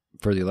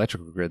for the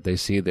electrical grid. They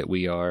see that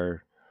we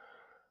are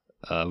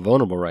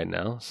vulnerable right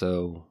now.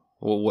 So,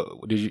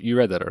 what did you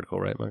read that article,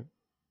 right, Mark?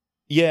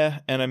 Yeah,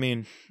 and I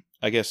mean,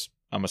 I guess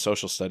I'm a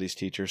social studies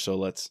teacher, so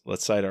let's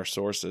cite our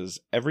sources.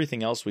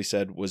 Everything else we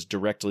said was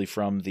directly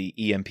from the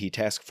EMP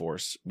task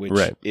force, which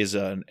is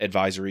an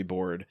advisory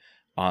board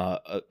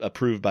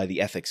approved by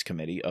the ethics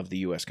committee of the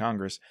U.S.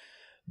 Congress.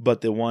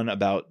 But the one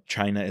about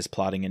China is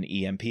plotting an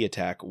EMP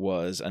attack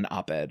was an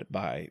op-ed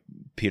by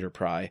Peter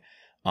Pry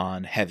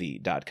on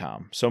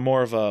heavy.com. So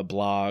more of a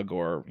blog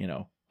or,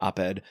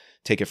 op-ed,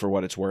 take it for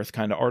what it's worth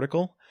kind of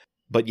article.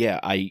 But yeah,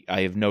 I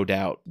have no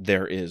doubt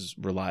there is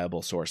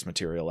reliable source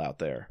material out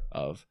there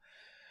of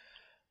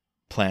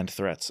planned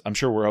threats. I'm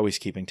sure we're always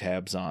keeping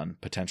tabs on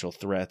potential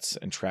threats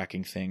and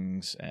tracking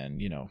things,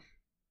 and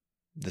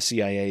the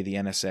CIA, the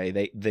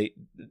NSA,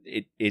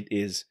 it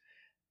is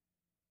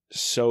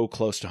so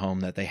close to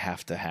home that they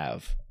have to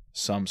have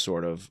some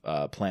sort of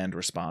planned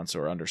response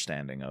or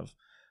understanding of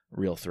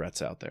real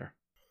threats out there.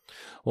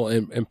 Well,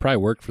 and Pry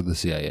worked for the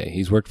CIA.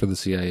 He's worked for the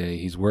CIA.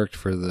 He's worked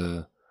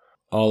for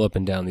all up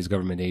and down these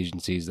government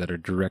agencies that are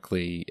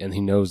directly, and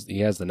he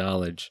has the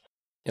knowledge.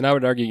 And I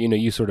would argue,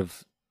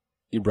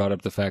 you brought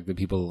up the fact that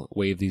people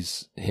wave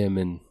him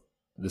and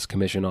this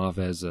commission off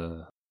as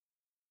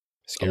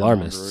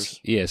alarmists.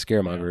 Yeah,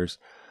 scaremongers.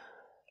 Yeah.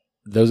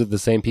 Those are the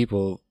same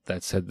people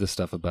that said this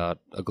stuff about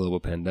a global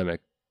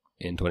pandemic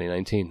in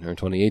 2019 or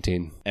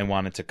 2018. And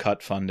wanted to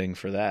cut funding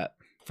for that.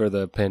 For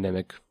the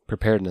pandemic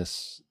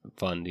preparedness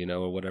fund,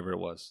 or whatever it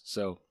was.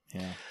 So,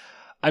 yeah.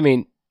 I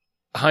mean,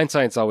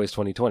 hindsight's always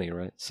 20/20,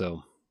 right?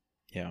 So,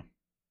 yeah.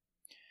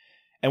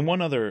 And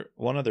one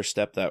other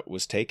step that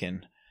was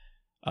taken,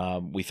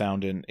 we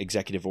found an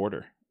executive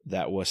order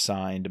that was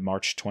signed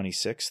March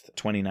 26th,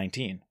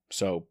 2019.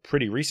 So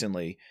pretty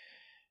recently,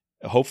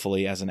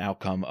 hopefully as an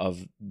outcome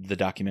of the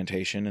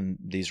documentation and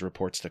these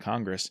reports to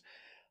Congress,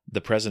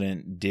 the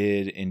president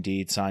did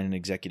indeed sign an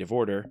executive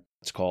order.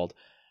 It's called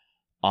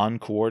On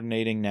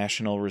Coordinating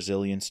National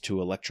Resilience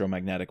to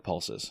Electromagnetic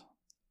Pulses.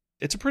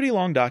 It's a pretty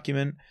long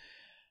document.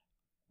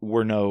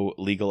 We're no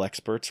legal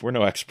experts. We're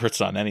no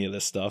experts on any of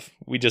this stuff.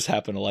 We just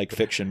happen to like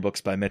fiction books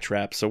by Mitch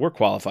Rapp, so we're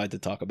qualified to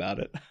talk about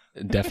it.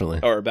 Definitely.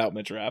 Or about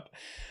Mitch Rapp.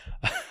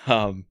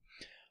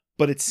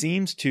 But it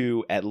seems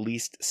to at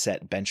least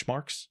set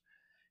benchmarks.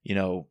 You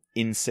know,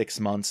 in 6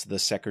 months, the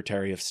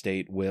Secretary of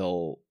State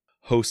will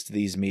host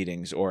these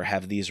meetings or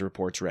have these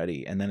reports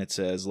ready. And then it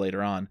says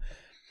later on,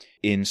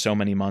 in so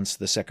many months,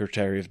 the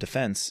Secretary of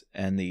Defense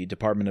and the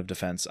Department of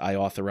Defense, I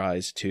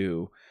authorize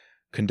to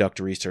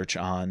conduct research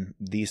on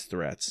these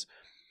threats.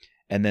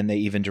 And then they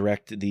even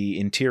direct the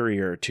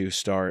Interior to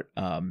start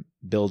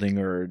building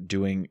or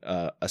doing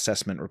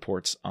assessment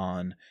reports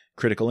on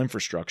critical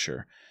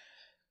infrastructure.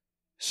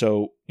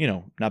 So, you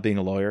know, not being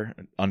a lawyer,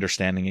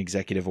 understanding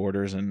executive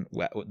orders and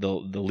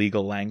the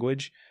legal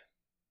language,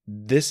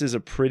 this is a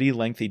pretty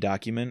lengthy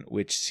document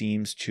which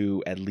seems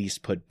to at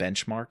least put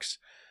benchmarks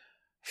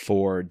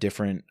for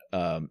different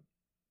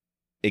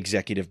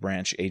executive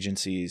branch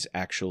agencies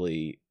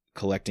actually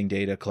collecting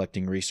data,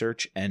 collecting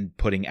research, and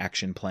putting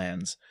action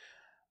plans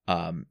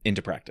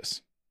into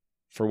practice.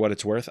 For what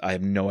it's worth, I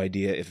have no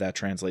idea if that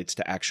translates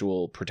to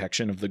actual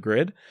protection of the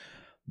grid,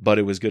 but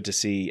it was good to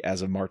see,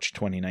 as of March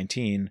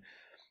 2019,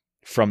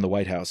 from the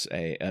White House,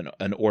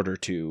 an order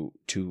to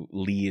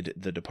lead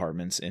the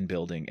departments in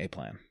building a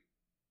plan.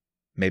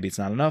 Maybe it's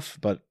not enough,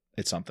 but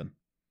it's something.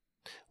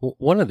 Well,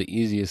 one of the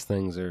easiest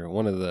things, or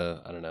one of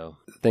the,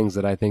 things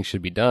that I think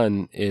should be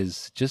done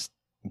is just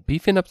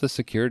beefing up the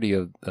security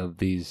of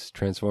these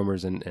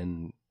transformers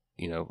and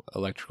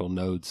electrical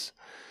nodes.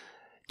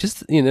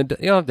 Just, you don't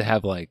have to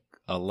have like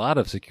a lot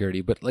of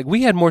security, but like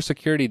we had more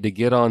security to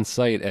get on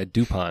site at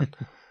DuPont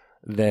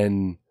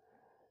than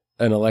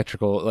an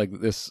electrical, like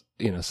this,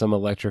 some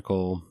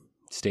electrical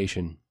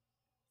station.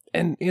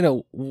 And,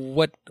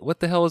 what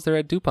the hell is there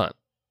at DuPont?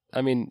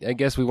 I mean, I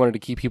guess we wanted to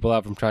keep people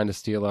out from trying to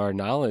steal our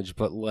knowledge,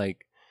 but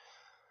like,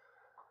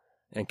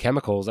 and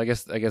chemicals, I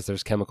guess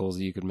there's chemicals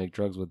that you could make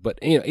drugs with, but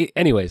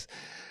anyways,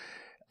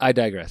 I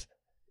digress.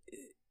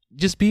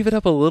 Just beef it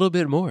up a little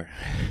bit more.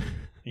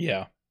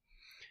 Yeah.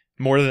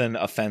 More than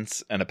a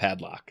fence and a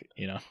padlock,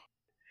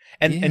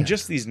 And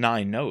just these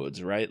 9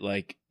 nodes, right?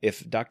 Like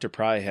if Dr.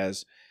 Pry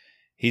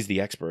he's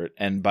the expert.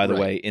 And by the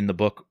way, in the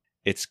book,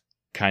 it's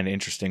kind of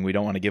interesting. We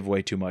don't want to give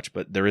away too much,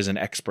 but there is an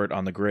expert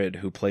on the grid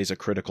who plays a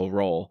critical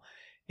role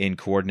in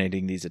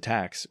coordinating these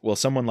attacks. Well,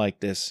 someone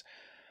like this,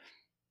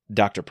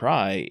 Dr.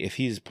 Pry, if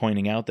he's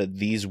pointing out that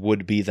these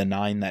would be the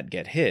 9 that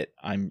get hit,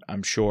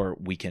 I'm sure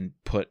we can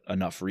put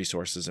enough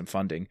resources and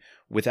funding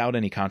without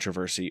any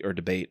controversy or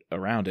debate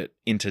around it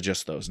into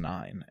just those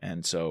 9.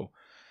 And so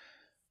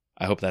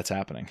I hope that's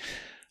happening.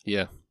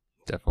 Yeah,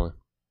 definitely.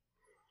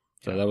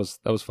 So that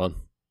was fun.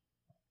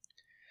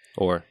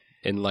 Or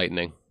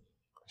enlightening.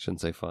 I shouldn't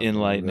say fun.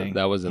 Enlightening.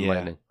 That was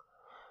enlightening.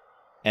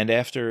 Yeah. And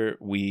after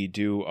we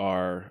do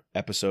our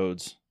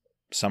episodes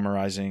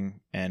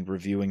summarizing and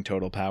reviewing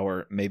Total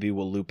Power, maybe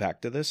we'll loop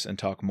back to this and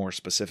talk more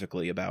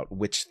specifically about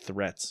which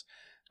threats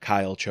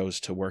Kyle chose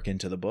to work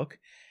into the book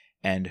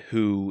and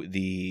who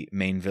the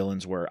main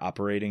villains were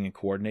operating and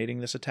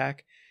coordinating this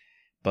attack.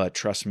 But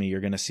trust me, you're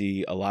going to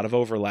see a lot of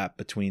overlap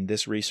between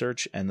this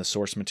research and the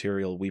source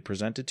material we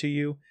presented to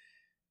you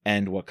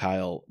and what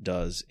Kyle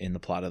does in the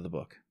plot of the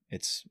book.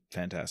 It's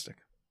fantastic.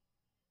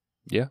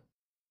 Yeah.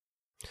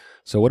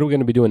 So what are we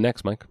going to be doing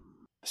next, Mike?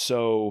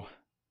 So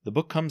the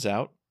book comes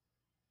out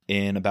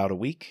in about a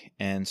week.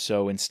 And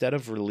so instead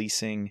of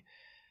releasing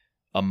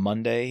a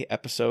Monday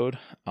episode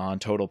on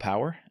Total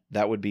Power,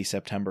 that would be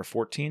September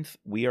 14th,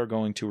 we are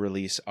going to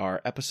release our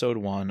episode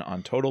 1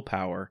 on Total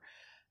Power,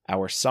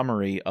 our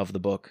summary of the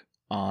book,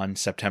 on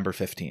September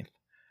 15th.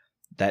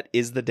 That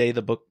is the day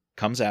the book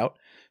comes out.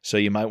 So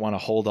you might want to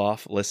hold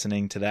off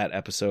listening to that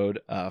episode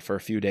for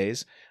a few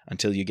days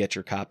until you get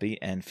your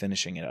copy and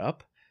finishing it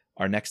up.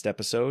 Our next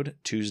episode,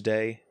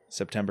 Tuesday,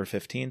 September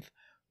 15th,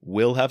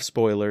 will have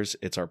spoilers.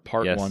 It's our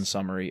part 1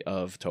 summary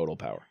of Total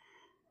Power.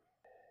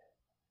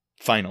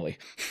 Finally.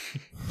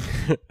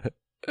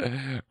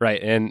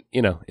 Right. And,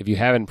 if you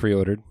haven't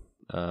pre-ordered,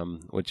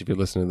 which if you're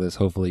listening to this,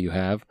 hopefully you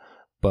have,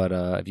 but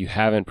if you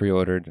haven't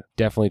pre-ordered,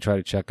 definitely try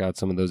to check out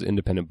some of those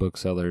independent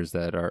booksellers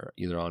that are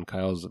either on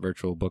Kyle's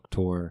virtual book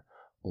tour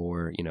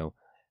or,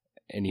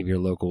 any of your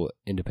local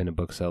independent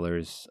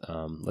booksellers.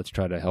 Let's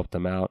try to help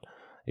them out.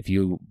 If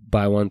you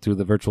buy one through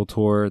the virtual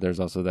tour, there's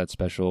also that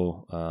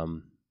special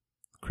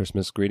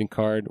Christmas greeting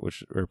card,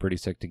 which are pretty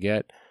sick to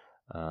get.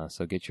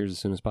 So get yours as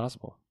soon as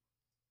possible.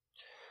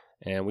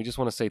 And we just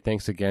want to say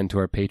thanks again to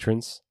our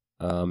patrons,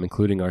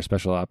 including our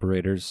special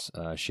operators,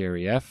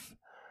 Sherry F.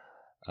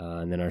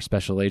 And then our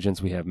special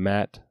agents, we have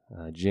Matt,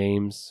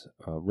 James,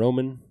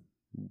 Roman,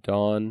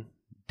 Dawn,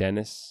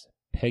 Dennis,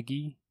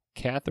 Peggy,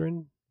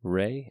 Catherine,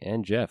 Ray,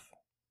 and Jeff.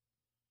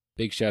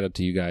 Big shout out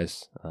to you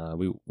guys.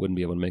 We wouldn't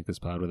be able to make this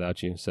pod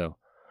without you. So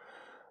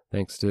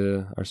thanks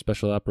to our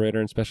special operator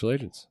and special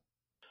agents.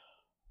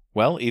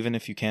 Well, even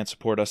if you can't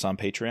support us on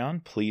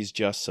Patreon, please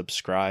just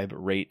subscribe,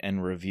 rate,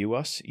 and review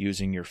us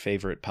using your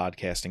favorite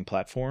podcasting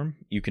platform.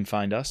 You can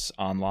find us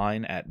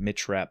online at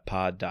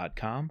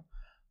mitchrappod.com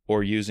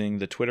or using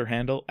the Twitter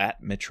handle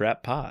at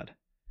mitchrappod.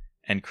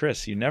 And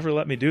Chris, you never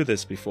let me do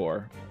this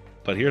before,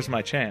 but here's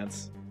my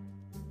chance.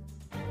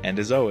 And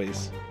as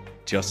always,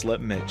 just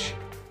let Mitch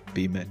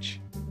be Mitch.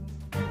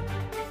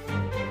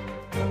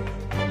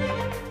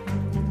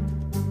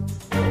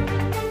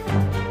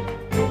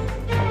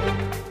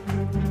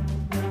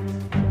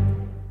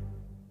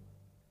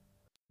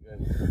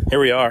 Here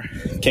we are,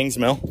 Kings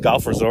Mill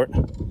Golf Resort,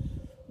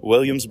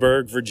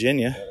 Williamsburg,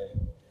 Virginia.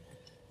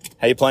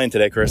 How you playing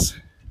today, Chris?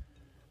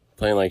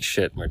 Playing like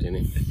shit,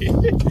 Martini.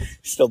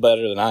 Still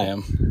better than I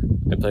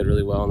am. I played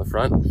really well on the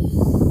front.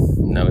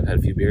 Now we've had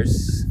a few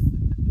beers,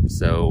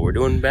 so we're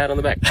doing bad on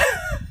the back.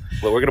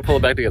 But we're gonna pull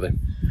it back together.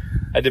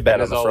 I did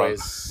bad And on as the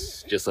always,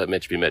 front. just let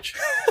Mitch be Mitch.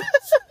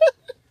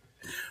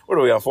 What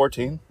are we on,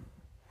 14?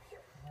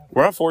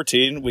 We're on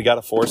 14. We got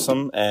a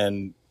foursome,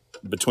 and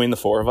between the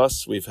four of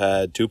us, we've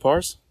had 2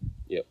 pars.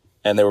 Yep.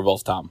 And they were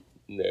both Tom.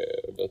 No,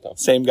 both Tom.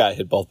 Same guy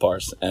hit both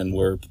pars, and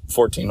we're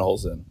 14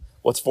 holes in.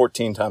 What's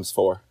 14 times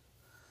 4?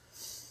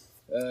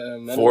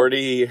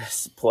 40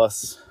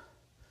 plus.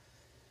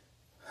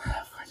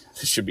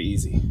 This should be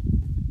easy.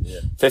 Yeah.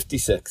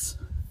 56.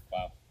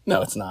 Wow.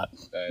 No, it's not.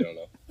 I don't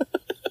know.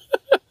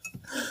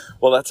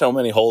 Well, that's how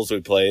many holes we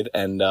played,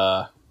 and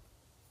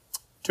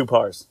 2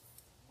 pars.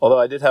 Although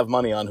I did have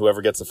money on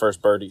whoever gets the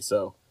first birdie,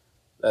 so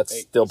that's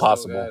still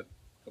possible. Got a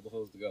couple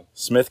holes to go.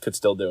 Smith could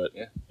still do it.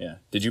 Yeah.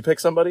 Did you pick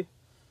somebody?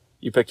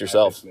 You picked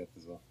yourself. Smith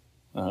as well.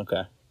 Oh,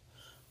 okay.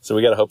 So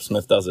we got to hope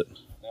Smith does it.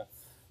 Yeah.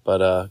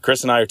 But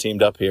Chris and I are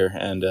teamed up here,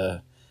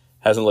 and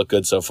hasn't looked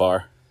good so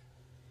far.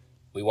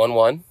 We won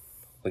one.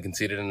 We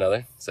conceded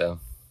another. So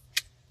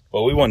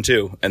Well, we won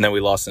 2, and then we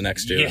lost the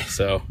next 2. Yeah.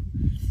 So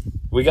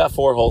we got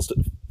 4 holes.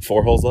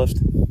 4 holes left.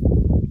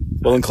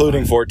 Well,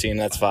 including 14,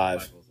 that's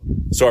 5.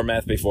 So our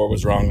math before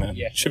was wrong then.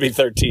 Yeah. Should be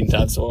 13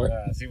 times 4.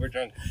 see, we're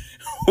drunk.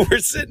 We're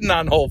sitting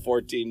on hole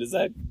 14. Is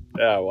that?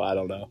 Oh, well, I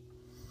don't know.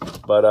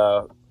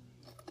 But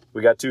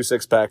we got 2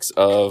 6-packs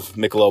of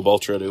Michelob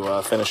Ultra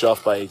to finish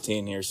off by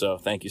 18 here. So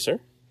thank you, sir.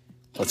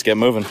 Let's get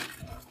moving.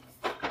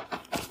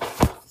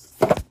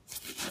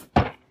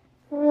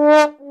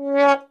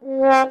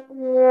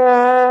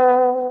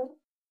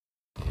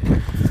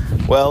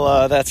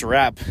 Well, that's a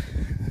wrap.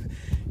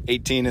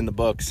 18 in the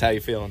books. How you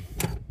feeling?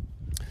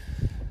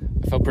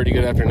 I felt pretty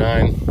good after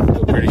 9.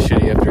 Feel pretty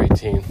shitty after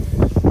 18.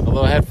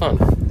 Although I had fun.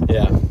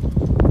 Yeah.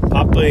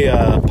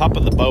 Papa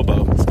the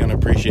Bobo is going to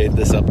appreciate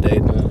this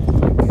update.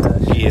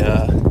 He's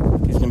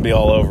going to be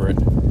all over it.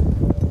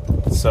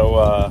 So,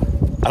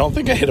 I don't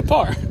think I hit a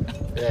par.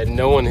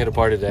 No one hit a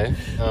par today.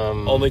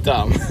 Only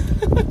Tom.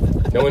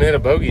 No one hit a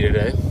bogey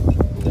today.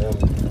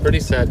 Pretty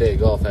sad day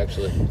of golf,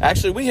 actually.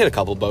 Actually, we hit a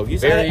couple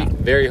bogeys.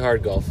 Very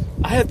hard golf.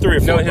 I had 3 or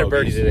 4 No one hit a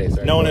bogeys. birdie today,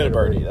 sorry. No one hit a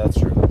birdie, that's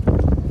true.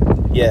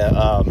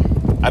 Yeah,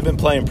 I've been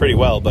playing pretty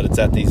well, but it's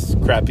at these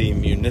crappy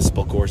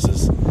municipal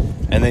courses.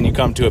 And then you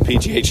come to a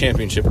PGA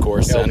championship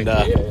course, and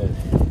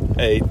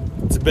hey,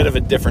 it's a bit of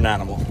a different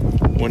animal,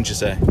 wouldn't you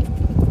say?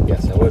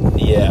 Yes, I would.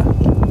 Yeah.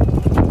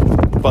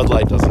 Bud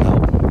Light doesn't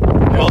help.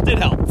 Well, it did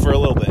help for a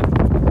little bit.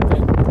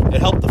 It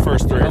helped the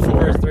first 3 or 4. The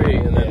first 3,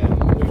 and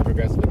then we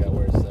progressively got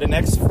worse.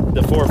 So.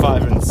 The 4,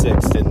 5, and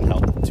 6 didn't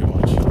help too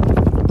much.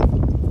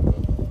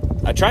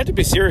 I tried to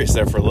be serious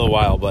there for a little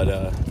while, but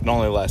it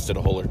only lasted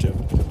a hole or 2.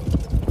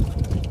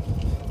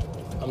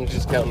 I'm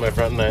just counting my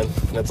front 9.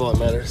 That's all that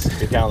matters.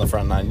 You count on the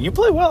front 9. You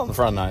play well on the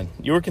front 9.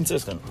 You were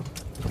consistent.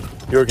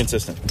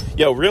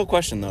 Yo, real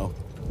question, though.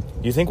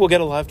 Do you think we'll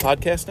get a live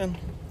podcast in?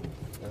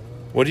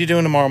 What are you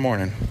doing tomorrow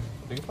morning?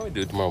 We can probably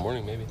do it tomorrow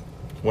morning, maybe.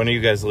 When are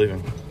you guys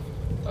leaving?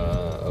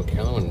 Okay,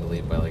 I wanted to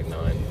leave by like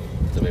 9,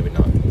 so maybe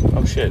not.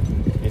 Oh, shit.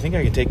 You think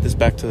I could take this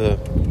back to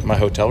my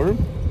hotel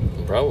room?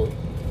 Probably.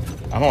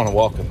 I don't want to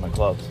walk with my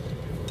clubs.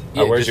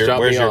 Yeah, where's your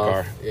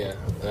car? Yeah,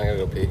 I gotta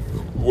go pee.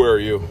 Where are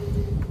you?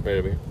 Right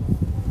over here.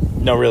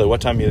 No, really, what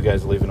time are you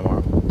guys leaving tomorrow?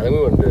 I think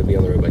we wanted to be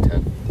on the road by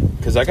 10.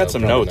 Because I got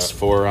some probably notes not.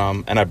 for,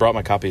 and I brought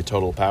my copy of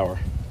Total Power.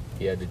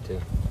 Yeah, I did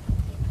too.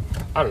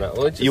 I don't know.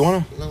 Let's just, You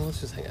want to? No,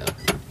 let's just hang out.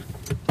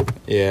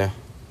 Yeah,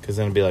 because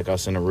then it'd be like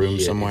us in a room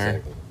somewhere.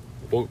 Exactly.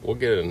 We'll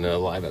get it in a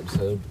live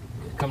episode.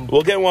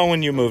 We'll get one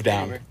when you move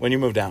down. When you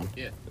move down.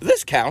 Yeah.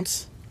 This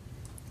counts.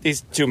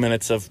 These 2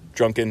 minutes of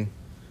drunken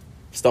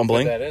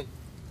stumbling. Put that in.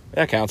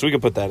 That counts. We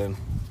could put that in.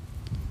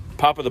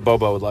 Papa the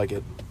Bobo would like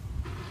it.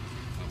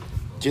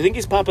 Do you think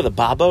he's Papa the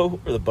Bobo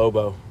or the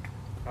Bobo?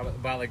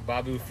 About like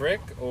Babu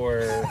Frick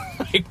or...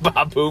 Like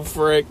Babu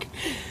Frick.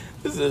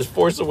 This is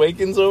Force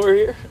Awakens over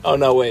here? Oh,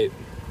 no, wait.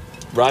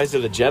 Rise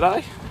of the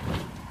Jedi?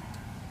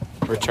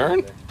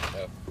 Return?